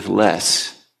with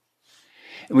less.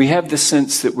 And we have the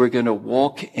sense that we're going to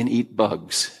walk and eat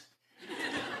bugs.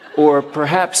 Or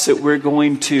perhaps that we're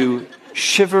going to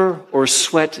shiver or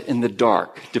sweat in the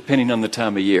dark, depending on the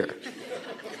time of year.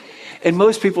 And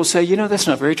most people say, that's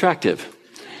not very attractive,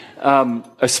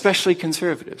 especially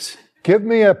conservatives. Give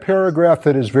me a paragraph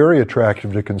that is very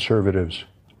attractive to conservatives.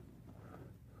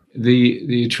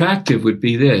 The attractive would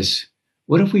be this.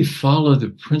 What if we follow the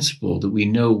principle that we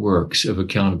know works of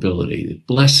accountability, that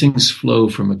blessings flow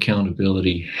from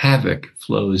accountability, havoc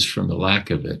flows from the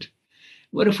lack of it?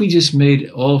 What if we just made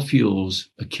all fuels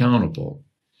accountable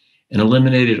and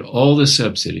eliminated all the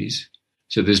subsidies,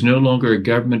 so there's no longer a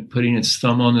government putting its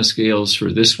thumb on the scales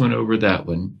for this one over that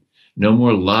one, no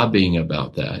more lobbying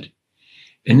about that.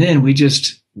 And then we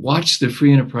just watch the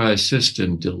free enterprise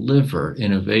system deliver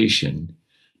innovation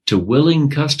to willing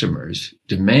customers,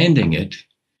 demanding it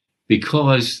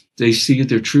because they see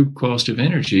their true cost of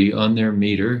energy on their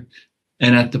meter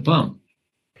and at the pump.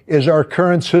 Is our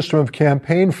current system of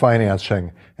campaign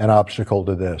financing an obstacle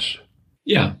to this?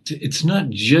 Yeah, it's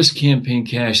not just campaign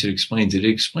cash that explains it. It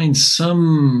explains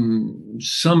some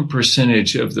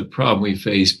percentage of the problem we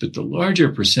face, but the larger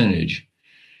percentage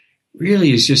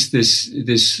really is just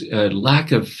this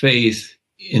lack of faith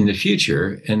in the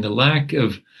future and the lack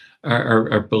of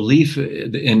our belief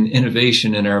in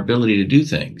innovation and our ability to do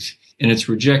things. And it's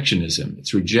rejectionism.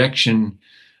 It's rejection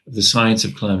of the science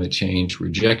of climate change,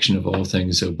 rejection of all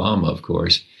things Obama, of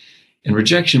course. and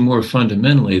rejection more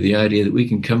fundamentally, the idea that we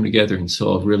can come together and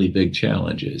solve really big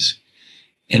challenges.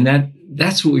 And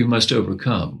that's what we must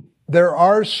overcome. There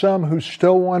are some who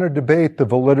still want to debate the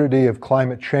validity of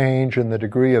climate change and the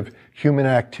degree of human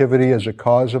activity as a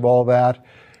cause of all that.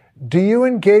 Do you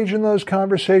engage in those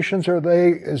conversations?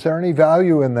 Is there any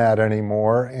value in that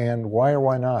anymore? And why or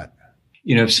why not?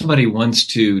 If somebody wants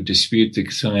to dispute the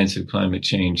science of climate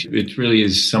change, it really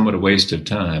is somewhat a waste of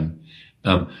time.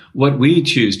 What we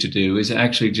choose to do is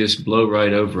actually just blow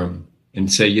right over them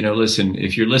and say, listen,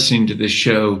 if you're listening to this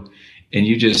show and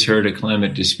you just heard a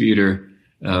climate disputer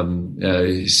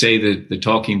say that the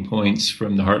talking points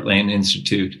from the Heartland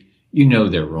Institute,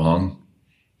 they're wrong.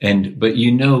 But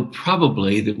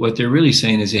probably that what they're really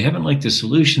saying is they haven't liked the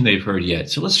solution they've heard yet.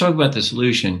 So let's talk about the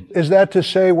solution. Is that to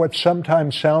say what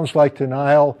sometimes sounds like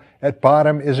denial at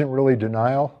bottom isn't really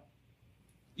denial?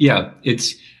 Yeah,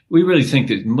 we really think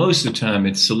that most of the time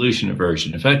it's solution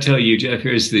aversion. If I tell you, Jeff,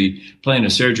 here's the plan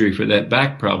of surgery for that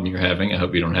back problem you're having, I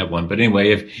hope you don't have one, but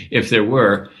anyway, if there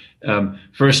were,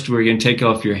 first we're going to take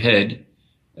off your head.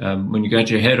 When you got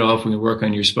your head off, we work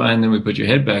on your spine, then we put your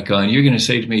head back on. You're going to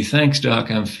say to me, thanks, doc,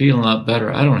 I'm feeling a lot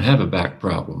better. I don't have a back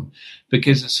problem.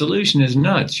 Because the solution is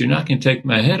nuts. You're not going to take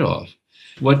my head off.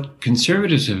 What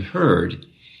conservatives have heard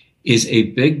is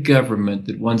a big government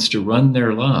that wants to run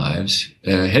their lives,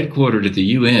 headquartered at the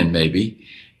UN maybe,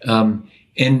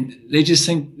 and they just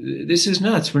think this is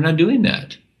nuts. We're not doing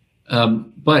that.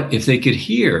 But if they could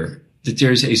hear that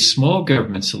there's a small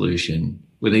government solution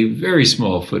with a very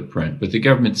small footprint, with the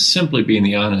government simply being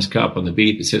the honest cop on the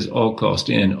beat that says all cost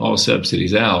in, all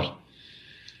subsidies out,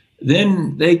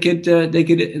 then they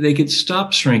could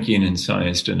stop shrinking in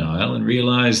science denial and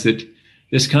realize that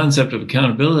this concept of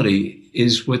accountability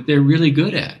is what they're really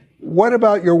good at. What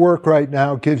about your work right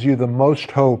now gives you the most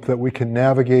hope that we can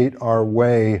navigate our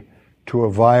way to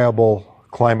a viable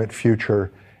climate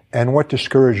future, and what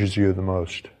discourages you the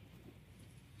most?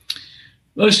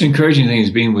 Most encouraging thing is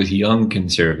being with young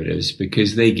conservatives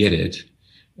because they get it.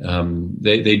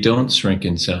 They don't shrink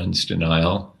in science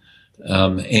denial,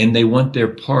 and they want their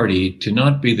party to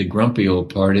not be the grumpy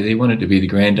old party. They want it to be the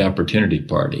grand opportunity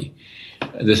party.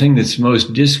 The thing that's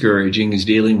most discouraging is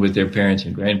dealing with their parents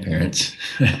and grandparents.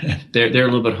 They're a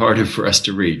little bit harder for us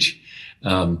to reach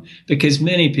because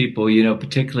many people,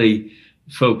 particularly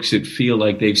folks that feel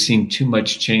like they've seen too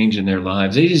much change in their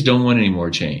lives, they just don't want any more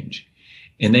change.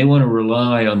 And they want to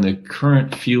rely on the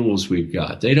current fuels we've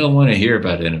got. They don't want to hear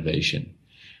about innovation.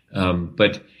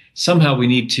 But somehow we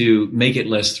need to make it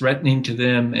less threatening to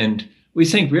them. And we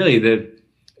think really that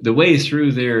the way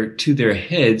through to their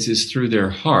heads is through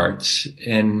their hearts.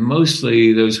 And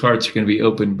mostly those hearts are going to be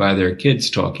opened by their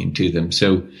kids talking to them.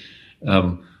 So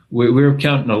we're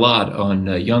counting a lot on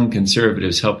young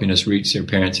conservatives helping us reach their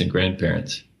parents and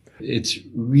grandparents. It's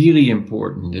really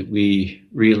important that we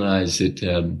realize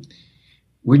that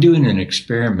we're doing an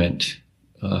experiment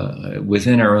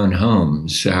within our own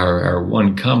homes, our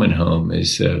one common home,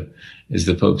 as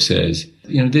the Pope says.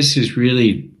 This is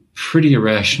really pretty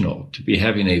irrational to be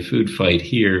having a food fight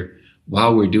here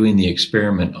while we're doing the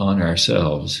experiment on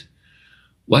ourselves.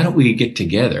 Why don't we get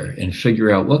together and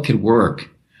figure out what could work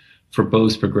for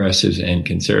both progressives and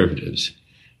conservatives?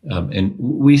 And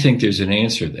we think there's an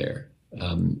answer there.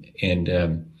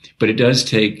 But it does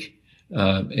take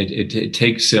it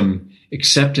takes some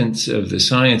acceptance of the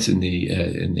science and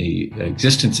the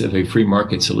existence of a free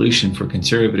market solution for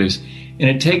conservatives, and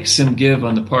it takes some give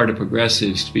on the part of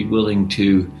progressives to be willing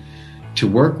to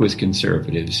work with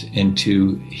conservatives and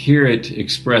to hear it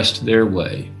expressed their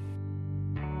way.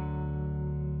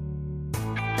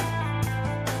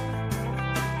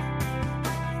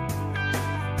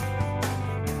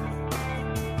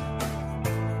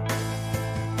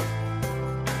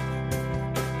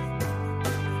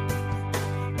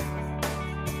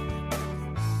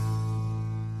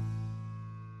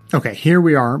 Okay, here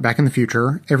we are, back in the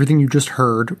future. Everything you just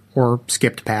heard, or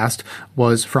skipped past,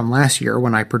 was from last year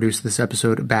when I produced this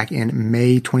episode back in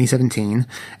May 2017,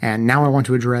 and now I want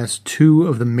to address two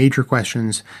of the major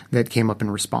questions that came up in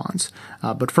response.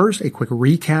 But first, a quick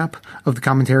recap of the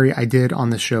commentary I did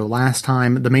on the show last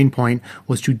time. The main point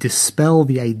was to dispel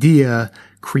the idea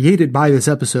created by this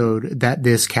episode that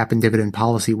this cap and dividend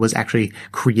policy was actually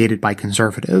created by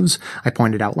conservatives. I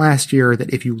pointed out last year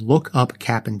that if you look up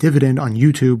cap and dividend on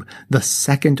YouTube, the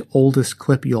second oldest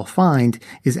clip you'll find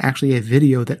is actually a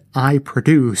video that I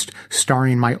produced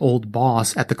starring my old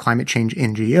boss at the climate change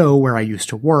NGO where I used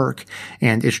to work,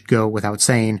 and it should go without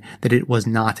saying that it was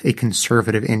not a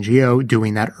conservative NGO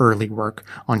doing that early work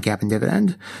on cap and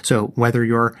dividend. So whether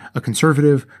you're a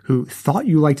conservative who thought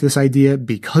you liked this idea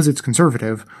because it's conservative,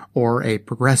 conservative or a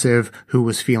progressive who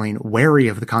was feeling wary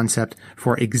of the concept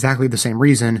for exactly the same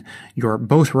reason, you're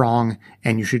both wrong,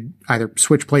 and you should either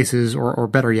switch places or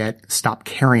better yet, stop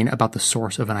caring about the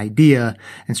source of an idea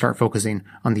and start focusing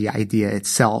on the idea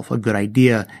itself. A good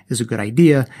idea is a good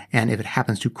idea, and if it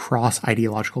happens to cross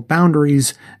ideological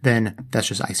boundaries, then that's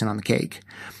just icing on the cake.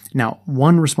 Now,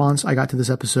 one response I got to this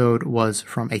episode was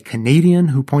from a Canadian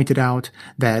who pointed out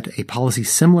that a policy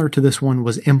similar to this one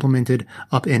was implemented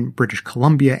up in British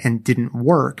Columbia and didn't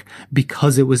work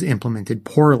because it was implemented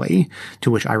poorly, to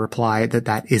which I replied that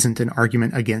that isn't an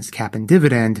argument against cap and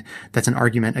dividend, that's an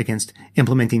argument against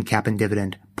implementing cap and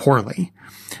dividend poorly.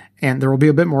 And there will be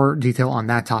a bit more detail on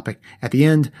that topic at the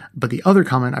end, but the other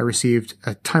comment I received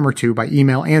a time or two by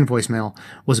email and voicemail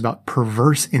was about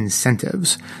perverse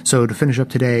incentives. So to finish up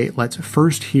today, let's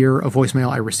first hear a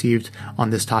voicemail I received on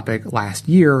this topic last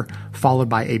year, followed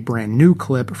by a brand new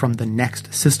clip from the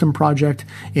Next System Project,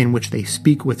 in which they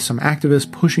speak with some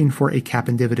activists pushing for a cap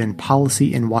and dividend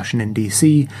policy in Washington,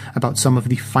 D.C. about some of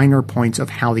the finer points of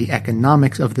how the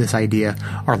economics of this idea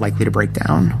are likely to break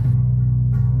down.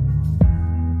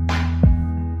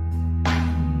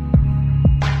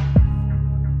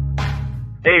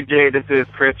 Hey, Jay, this is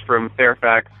Chris from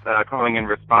Fairfax, calling in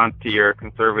response to your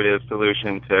conservative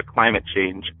solution to climate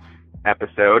change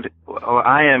episode. Well,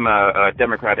 I am a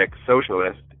democratic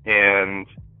socialist, and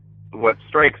what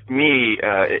strikes me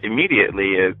immediately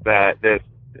is that this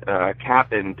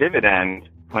cap and dividend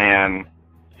plan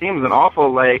seems an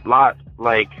awful lot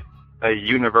like a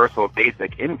universal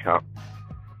basic income.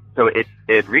 So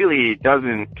it really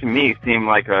doesn't, to me, seem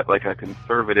like a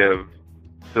conservative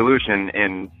solution.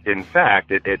 In fact,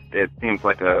 it seems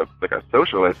like a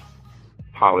socialist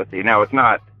policy. Now, it's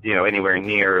not, anywhere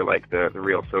near like the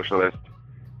real socialist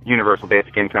universal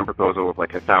basic income proposal of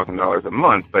like $1,000 a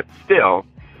month, but still,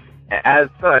 as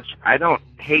such, I don't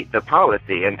hate the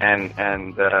policy, and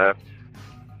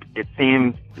it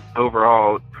seems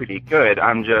overall pretty good.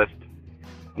 I'm just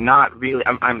not really,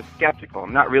 I'm skeptical.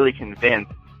 I'm not really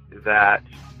convinced that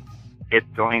it's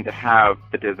going to have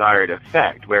the desired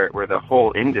effect where the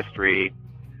whole industry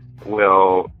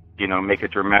will, make a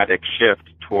dramatic shift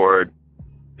toward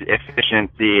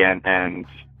efficiency and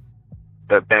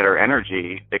the better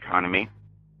energy economy.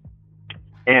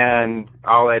 And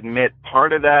I'll admit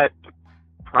part of that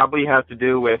probably has to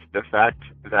do with the fact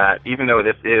that even though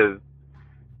this is,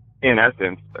 in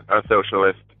essence, a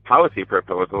socialist policy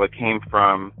proposal, it came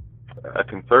from a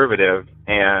conservative,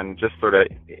 and just sort of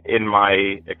in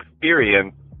my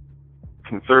experience,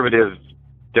 conservatives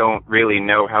don't really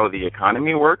know how the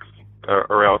economy works,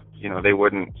 or else, they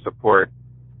wouldn't support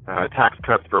tax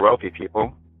cuts for wealthy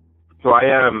people. So I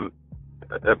am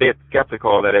a bit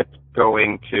skeptical that it's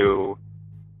going to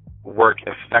work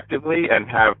effectively and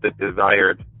have the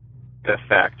desired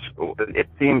effect. It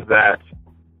seems that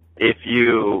if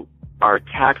you are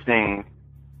taxing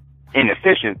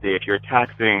inefficiency, if you're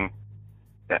taxing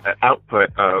output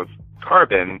of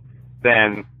carbon,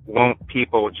 then won't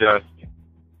people just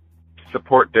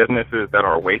support businesses that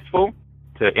are wasteful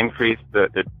to increase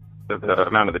the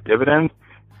amount of the dividends?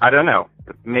 I don't know.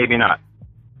 Maybe not.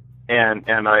 And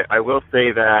I will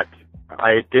say that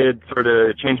I did sort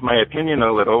of change my opinion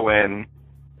a little when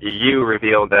you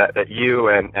revealed that you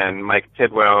and Mike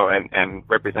Tidwell and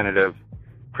Representative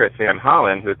Chris Van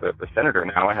Hollen, who's the senator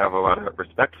now, I have a lot of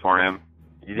respect for him.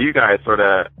 You guys sort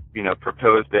of,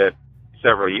 proposed it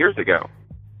several years ago.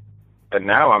 And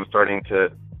now I'm starting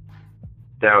to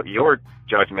doubt your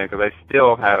judgment because I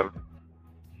still have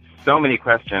so many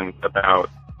questions about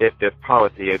if this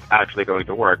policy is actually going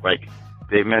to work. Like,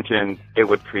 they mentioned it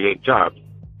would create jobs.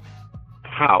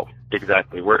 How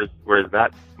exactly? Where's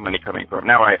that money coming from?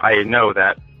 Now, I know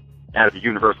that as a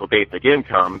universal basic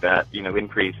income that,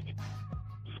 increased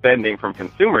spending from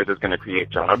consumers is going to create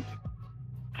jobs.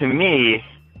 To me,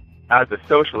 as a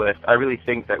socialist, I really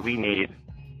think that we need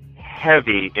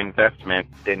heavy investment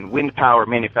in wind power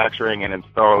manufacturing and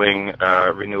installing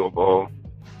renewable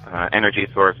energy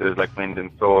sources like wind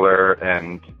and solar,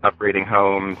 and upgrading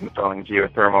homes, installing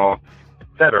geothermal,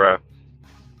 etc.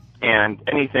 And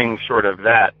anything short of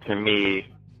that, to me,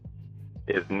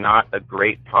 is not a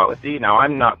great policy. Now,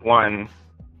 I'm not one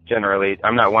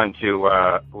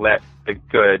to let the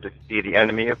good be the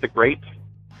enemy of the great.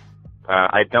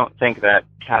 I don't think that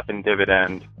cap and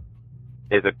dividend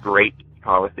is a great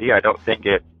policy. I don't think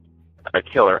it's a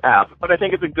killer app, but I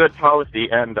think it's a good policy,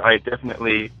 and I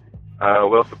definitely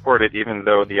will support it, even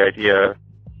though the idea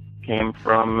came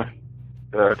from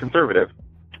the conservative.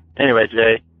 Anyway,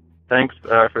 Jay, thanks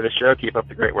for the show. Keep up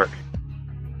the great work.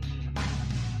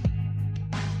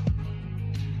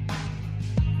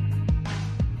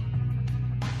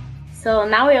 So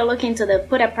now we are looking to the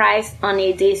put a price on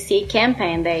a DC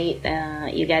campaign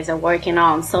that you guys are working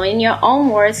on. So in your own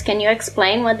words, can you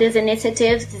explain what these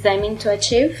initiatives is aiming to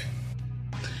achieve?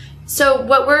 So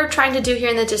what we're trying to do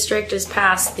here in the district is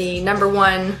pass the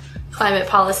 #1 climate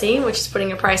policy, which is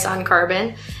putting a price on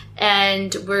carbon.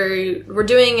 And we're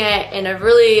doing it in a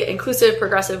really inclusive,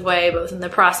 progressive way, both in the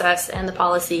process and the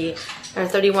policy. There are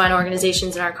 31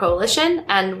 organizations in our coalition,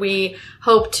 and we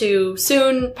hope to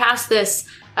soon pass this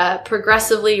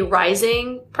progressively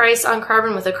rising price on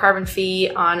carbon with a carbon fee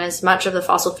on as much of the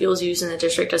fossil fuels used in the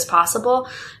district as possible,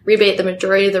 rebate the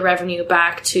majority of the revenue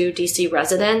back to DC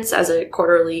residents as a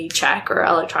quarterly check or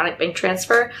electronic bank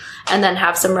transfer, and then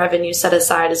have some revenue set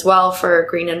aside as well for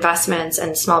green investments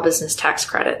and small business tax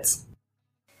credits.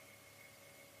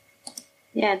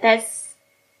 Yeah, that's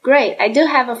great. I do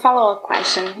have a follow-up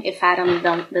question, if Adam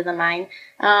doesn't mind.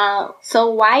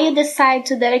 So why you decide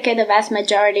to dedicate the vast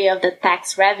majority of the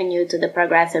tax revenue to the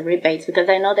progressive rebates? Because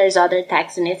I know there's other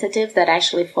tax initiatives that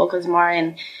actually focus more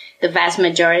in the vast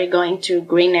majority going to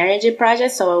green energy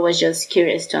projects. So I was just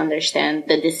curious to understand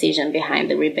the decision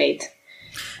behind the rebate.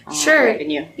 Sure.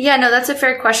 Revenue. Yeah, no, that's a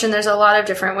fair question. There's a lot of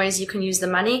different ways you can use the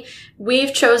money.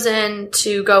 We've chosen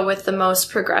to go with the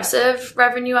most progressive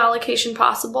revenue allocation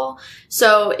possible.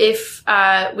 So if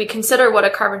we consider what a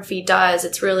carbon fee does,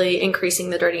 it's really increasing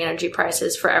the dirty energy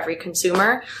prices for every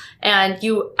consumer. And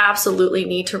you absolutely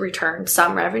need to return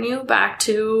some revenue back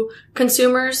to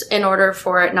consumers in order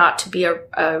for it not to be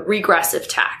a regressive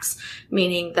tax,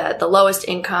 meaning that the lowest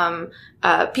income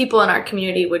people in our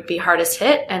community would be hardest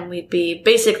hit, and we'd be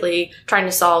basically trying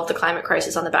to solve the climate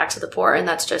crisis on the backs of the poor. And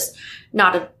that's just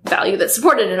not a value that's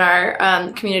supported in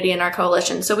our community and our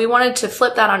coalition. So we wanted to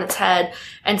flip that on its head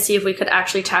and see if we could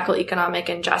actually tackle economic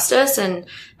injustice and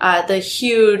the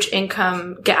huge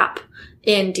income gap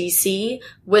in DC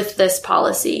with this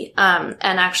policy, and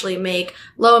actually make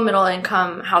low and middle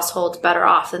income households better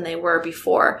off than they were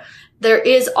before. There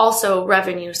is also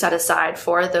revenue set aside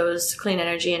for those clean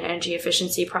energy and energy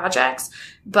efficiency projects,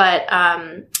 but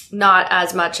not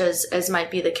as much as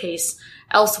might be the case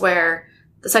elsewhere.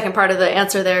 The second part of the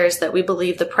answer there is that we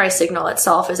believe the price signal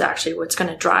itself is actually what's going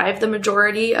to drive the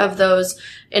majority of those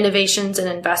innovations and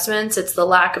investments. It's the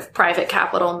lack of private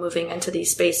capital moving into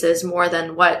these spaces more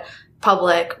than what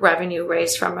public revenue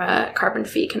raised from a carbon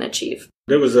fee can achieve.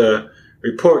 There was a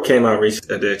report came out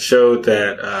recently that showed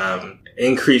that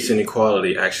increase in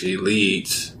inequality actually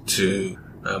leads to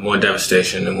more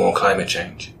devastation and more climate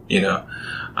change,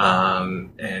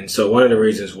 and so one of the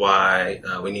reasons why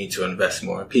we need to invest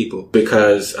more in people,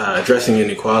 because addressing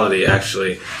inequality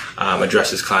actually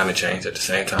addresses climate change at the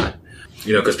same time,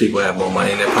 because people have more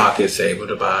money in their pockets, they're able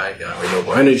to buy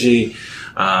renewable energy.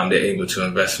 They're able to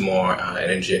invest more in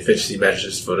energy efficiency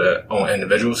measures for their own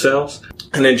individual selves.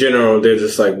 And in general, they're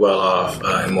just well off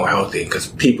and more healthy, because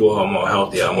people who are more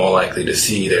healthy are more likely to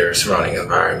see their surrounding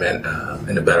environment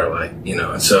in a better light,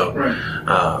 And so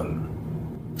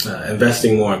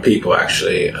investing more in people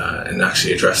actually and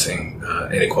actually addressing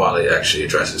inequality actually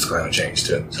addresses climate change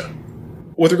too. So,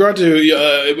 with regard to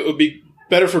it would be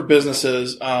better for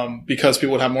businesses because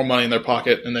people would have more money in their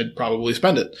pocket and they'd probably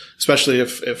spend it, especially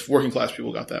if working class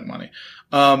people got that money.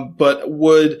 But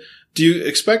do you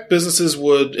expect businesses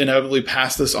would inevitably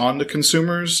pass this on to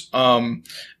consumers?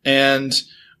 And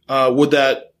would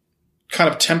that kind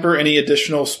of temper any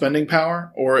additional spending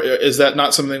power? Or is that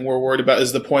not something we're worried about?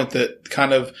 Is the point that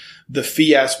kind of the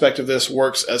fee aspect of this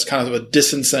works as kind of a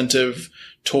disincentive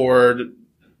toward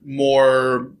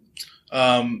more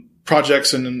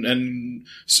projects and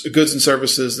goods and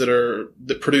services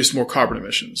that produce more carbon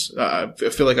emissions? I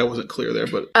feel like I wasn't clear there,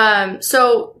 but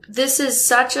so this is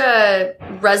such a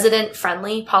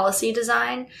resident-friendly policy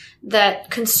design that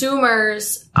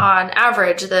consumers, on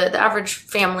average, the average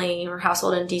family or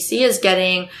household in DC is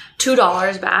getting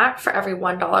 $2 back for every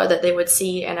 $1 that they would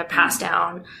see in a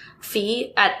pass-down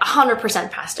fee at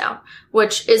 100% pass-down,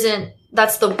 which isn't.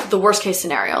 That's the worst case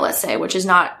scenario, let's say, which is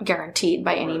not guaranteed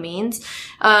by any means.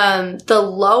 The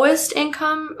lowest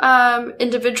income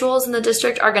individuals in the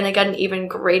district are going to get an even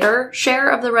greater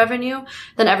share of the revenue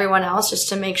than everyone else, just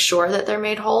to make sure that they're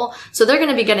made whole. So they're going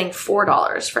to be getting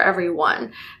 $4 for every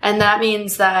one. And that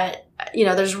means that,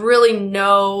 there's really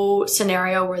no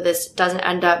scenario where this doesn't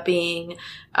end up being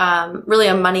really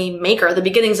a money maker. The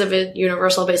beginnings of a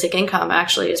universal basic income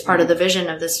actually is part of the vision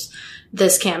of this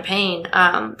campaign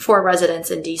for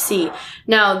residents in DC.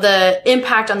 Now, the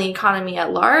impact on the economy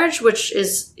at large, which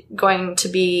is going to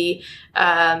be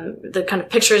the kind of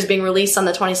pictures being released on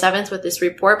the 27th with this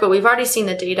report, but we've already seen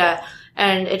the data,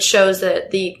 and it shows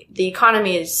that the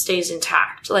economy stays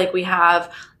intact. Like, we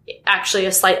have actually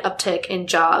a slight uptick in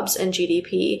jobs and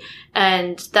GDP.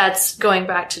 And that's going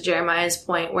back to Jeremiah's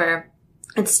point where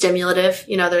it's stimulative.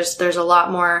 There's a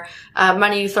lot more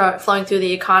money flowing through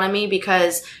the economy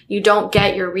because you don't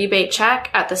get your rebate check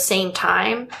at the same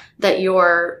time that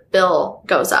your bill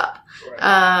goes up.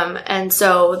 And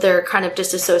so they're kind of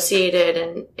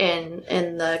disassociated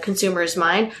in the consumer's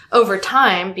mind over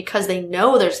time because they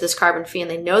know there's this carbon fee and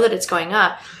they know that it's going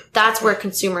up. That's where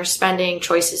consumer spending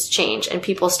choices change and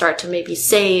people start to maybe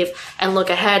save and look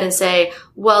ahead and say,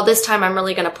 well, this time I'm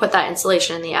really going to put that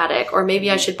insulation in the attic, or maybe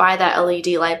I should buy that LED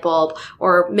light bulb,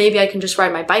 or maybe I can just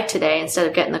ride my bike today instead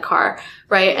of get in the car,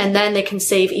 right? And then they can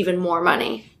save even more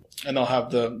money. And they'll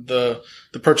have the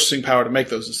purchasing power to make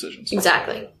those decisions.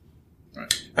 Exactly.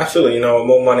 Right. Absolutely.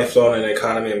 More money flowing in the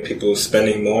economy and people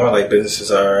spending more, like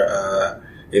businesses are,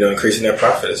 increasing their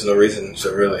profit. There's no reason to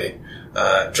really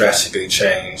drastically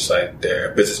change like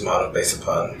their business model based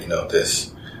upon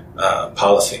this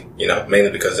policy.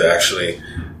 Mainly because they're actually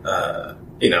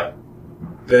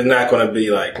they're not going to be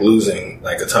like losing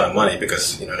like a ton of money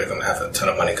because they're going to have a ton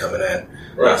of money coming in,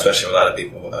 right. Especially a lot of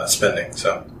people spending.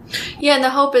 So yeah, and the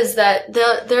hope is that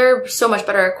they're so much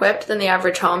better equipped than the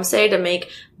average home, say, to make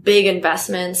big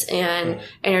investments in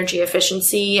energy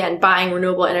efficiency and buying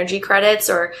renewable energy credits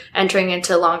or entering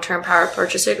into long-term power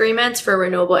purchase agreements for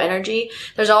renewable energy.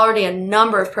 There's already a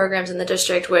number of programs in the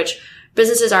district which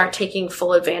businesses aren't taking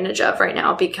full advantage of right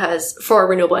now for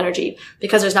renewable energy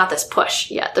because there's not this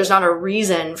push yet. There's not a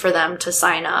reason for them to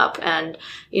sign up and,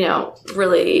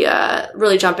 really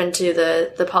jump into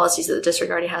the policies that the district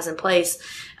already has in place.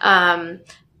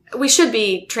 We should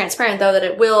be transparent though that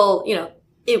it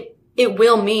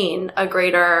will mean a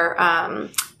greater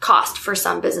cost for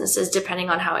some businesses depending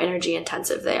on how energy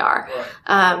intensive they are.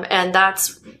 Right. And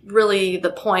that's really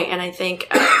the point. And I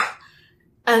think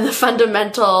and the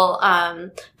fundamental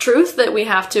truth that we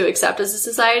have to accept as a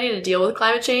society to deal with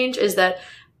climate change is that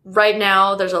right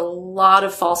now there's a lot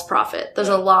of false profit. There's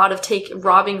a lot of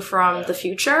robbing from the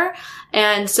future.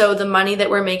 And so the money that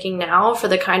we're making now for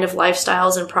the kind of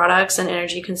lifestyles and products and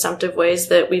energy consumptive ways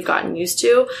that we've gotten used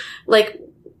to, like,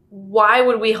 why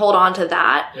would we hold on to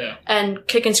that and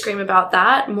kick and scream about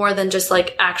that more than just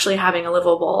like actually having a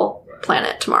livable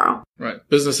planet tomorrow? Right.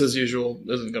 Business as usual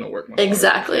isn't going to work much.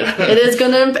 Exactly. It is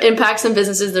going to impact some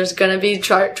businesses. There's going to be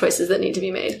choices that need to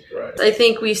be made. Right. I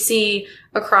think we see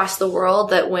across the world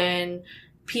that when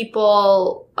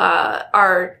people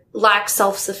lack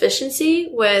self-sufficiency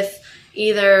with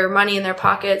either money in their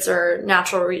pockets or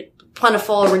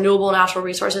plentiful renewable natural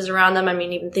resources around them. I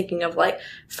mean, even thinking of like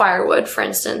firewood, for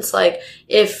instance, like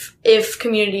if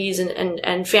communities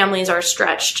and families are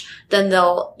stretched, then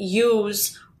they'll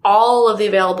use all of the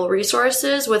available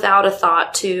resources without a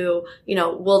thought to,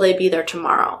 will they be there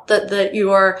tomorrow? That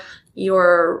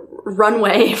your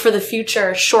runway for the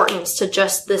future shortens to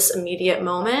just this immediate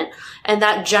moment. And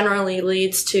that generally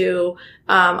leads to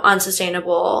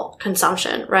unsustainable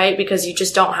consumption, right? Because you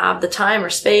just don't have the time or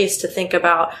space to think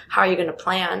about how you're going to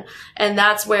plan. And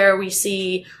that's where we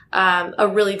see a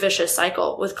really vicious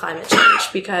cycle with climate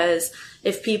change, because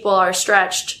if people are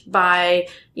stretched by,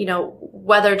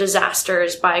 weather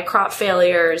disasters, by crop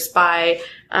failures, by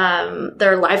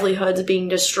their livelihoods being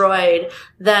destroyed,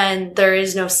 then there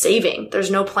is no saving.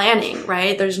 There's no planning,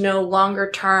 right? There's no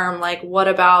longer term, like, what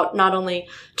about not only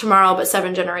tomorrow, but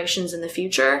 7 generations in the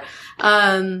future?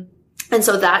 And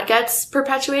so that gets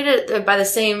perpetuated. By the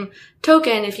same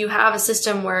token, if you have a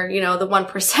system where, the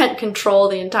 1% control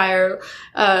the entire,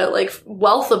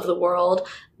 wealth of the world,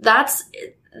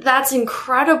 that's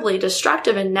incredibly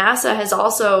destructive. And NASA has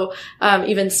also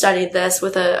even studied this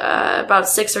with about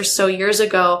 6 or so years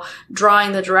ago,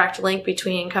 drawing the direct link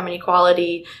between income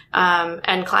inequality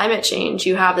and climate change.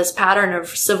 You have this pattern of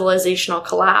civilizational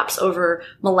collapse over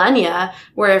millennia,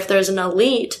 where if there's an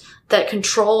elite that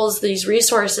controls these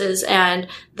resources and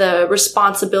the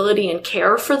responsibility and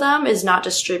care for them is not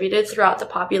distributed throughout the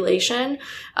population,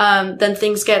 then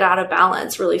things get out of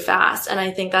balance really fast. And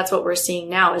I think that's what we're seeing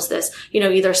now is this,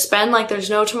 either spend like there's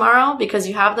no tomorrow because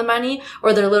you have the money,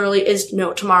 or there literally is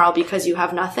no tomorrow because you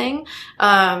have nothing.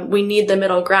 We need the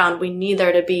middle ground. We need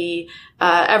there to be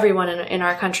everyone in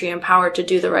our country empowered to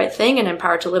do the right thing and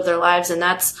empowered to live their lives. And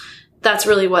that's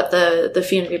really what the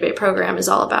fee and rebate program is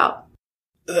all about.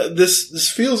 This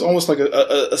feels almost like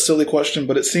a silly question,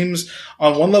 but it seems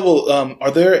on one level,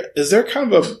 is there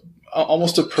kind of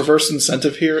almost a perverse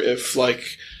incentive here if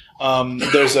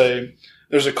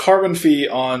there's a carbon fee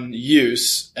on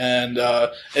use and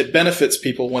it benefits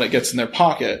people when it gets in their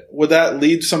pocket? Would that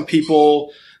lead some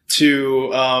people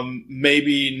to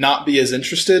maybe not be as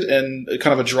interested in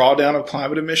kind of a drawdown of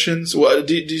climate emissions? Do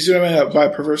you see what I mean by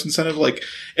perverse incentive? Like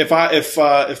if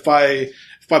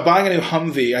by buying a new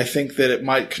Humvee, I think that it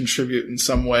might contribute in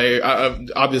some way.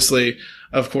 Obviously,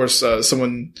 of course,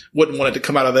 someone wouldn't want it to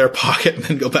come out of their pocket and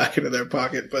then go back into their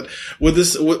pocket. But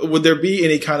would there be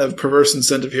any kind of perverse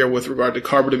incentive here with regard to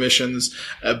carbon emissions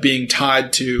being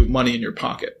tied to money in your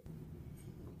pocket?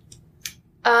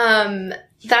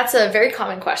 That's a very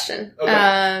common question. Okay.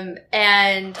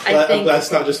 And I think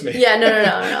that's not just me. Yeah,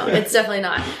 no. It's definitely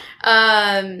not.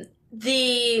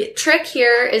 The trick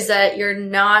here is that you're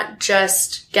not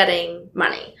just getting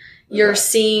money. You're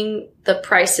seeing the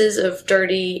prices of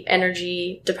dirty,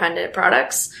 energy-dependent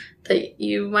products that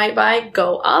you might buy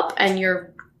go up, and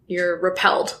you're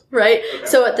repelled, right? Okay.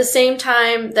 So at the same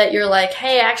time that you're like,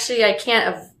 hey, actually, I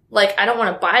don't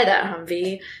want to buy that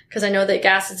Humvee because I know that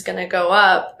gas is going to go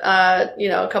up,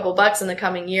 a couple bucks in the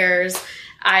coming years.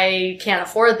 I can't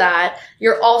afford that.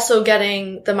 You're also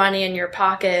getting the money in your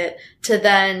pocket to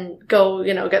then go,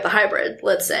 get the hybrid,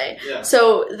 let's say. Yeah.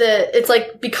 So it's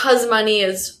like, because money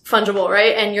is fungible,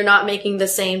 right? And you're not making the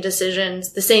same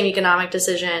decisions, the same economic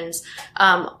decisions,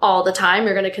 all the time.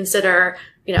 You're going to consider,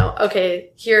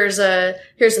 okay, here's an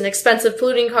expensive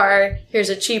polluting car. Here's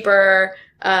a cheaper,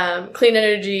 clean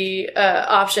energy,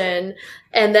 option.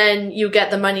 And then you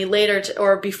get the money later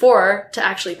or before to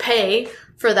actually pay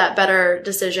for that better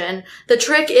decision. The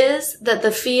trick is that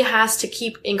the fee has to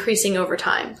keep increasing over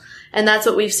time. And that's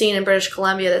what we've seen in British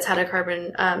Columbia, that's had a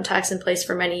carbon tax in place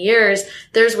for many years.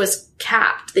 Theirs was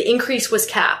capped. The increase was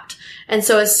capped. And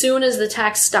so as soon as the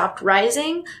tax stopped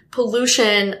rising,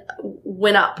 pollution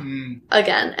went up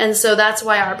again. And so that's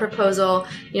why our proposal,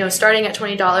 starting at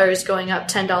 $20, going up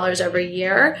 $10 every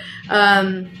year,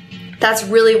 that's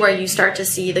really where you start to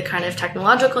see the kind of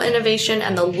technological innovation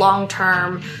and the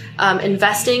long-term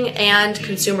investing and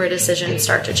consumer decisions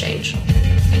start to change.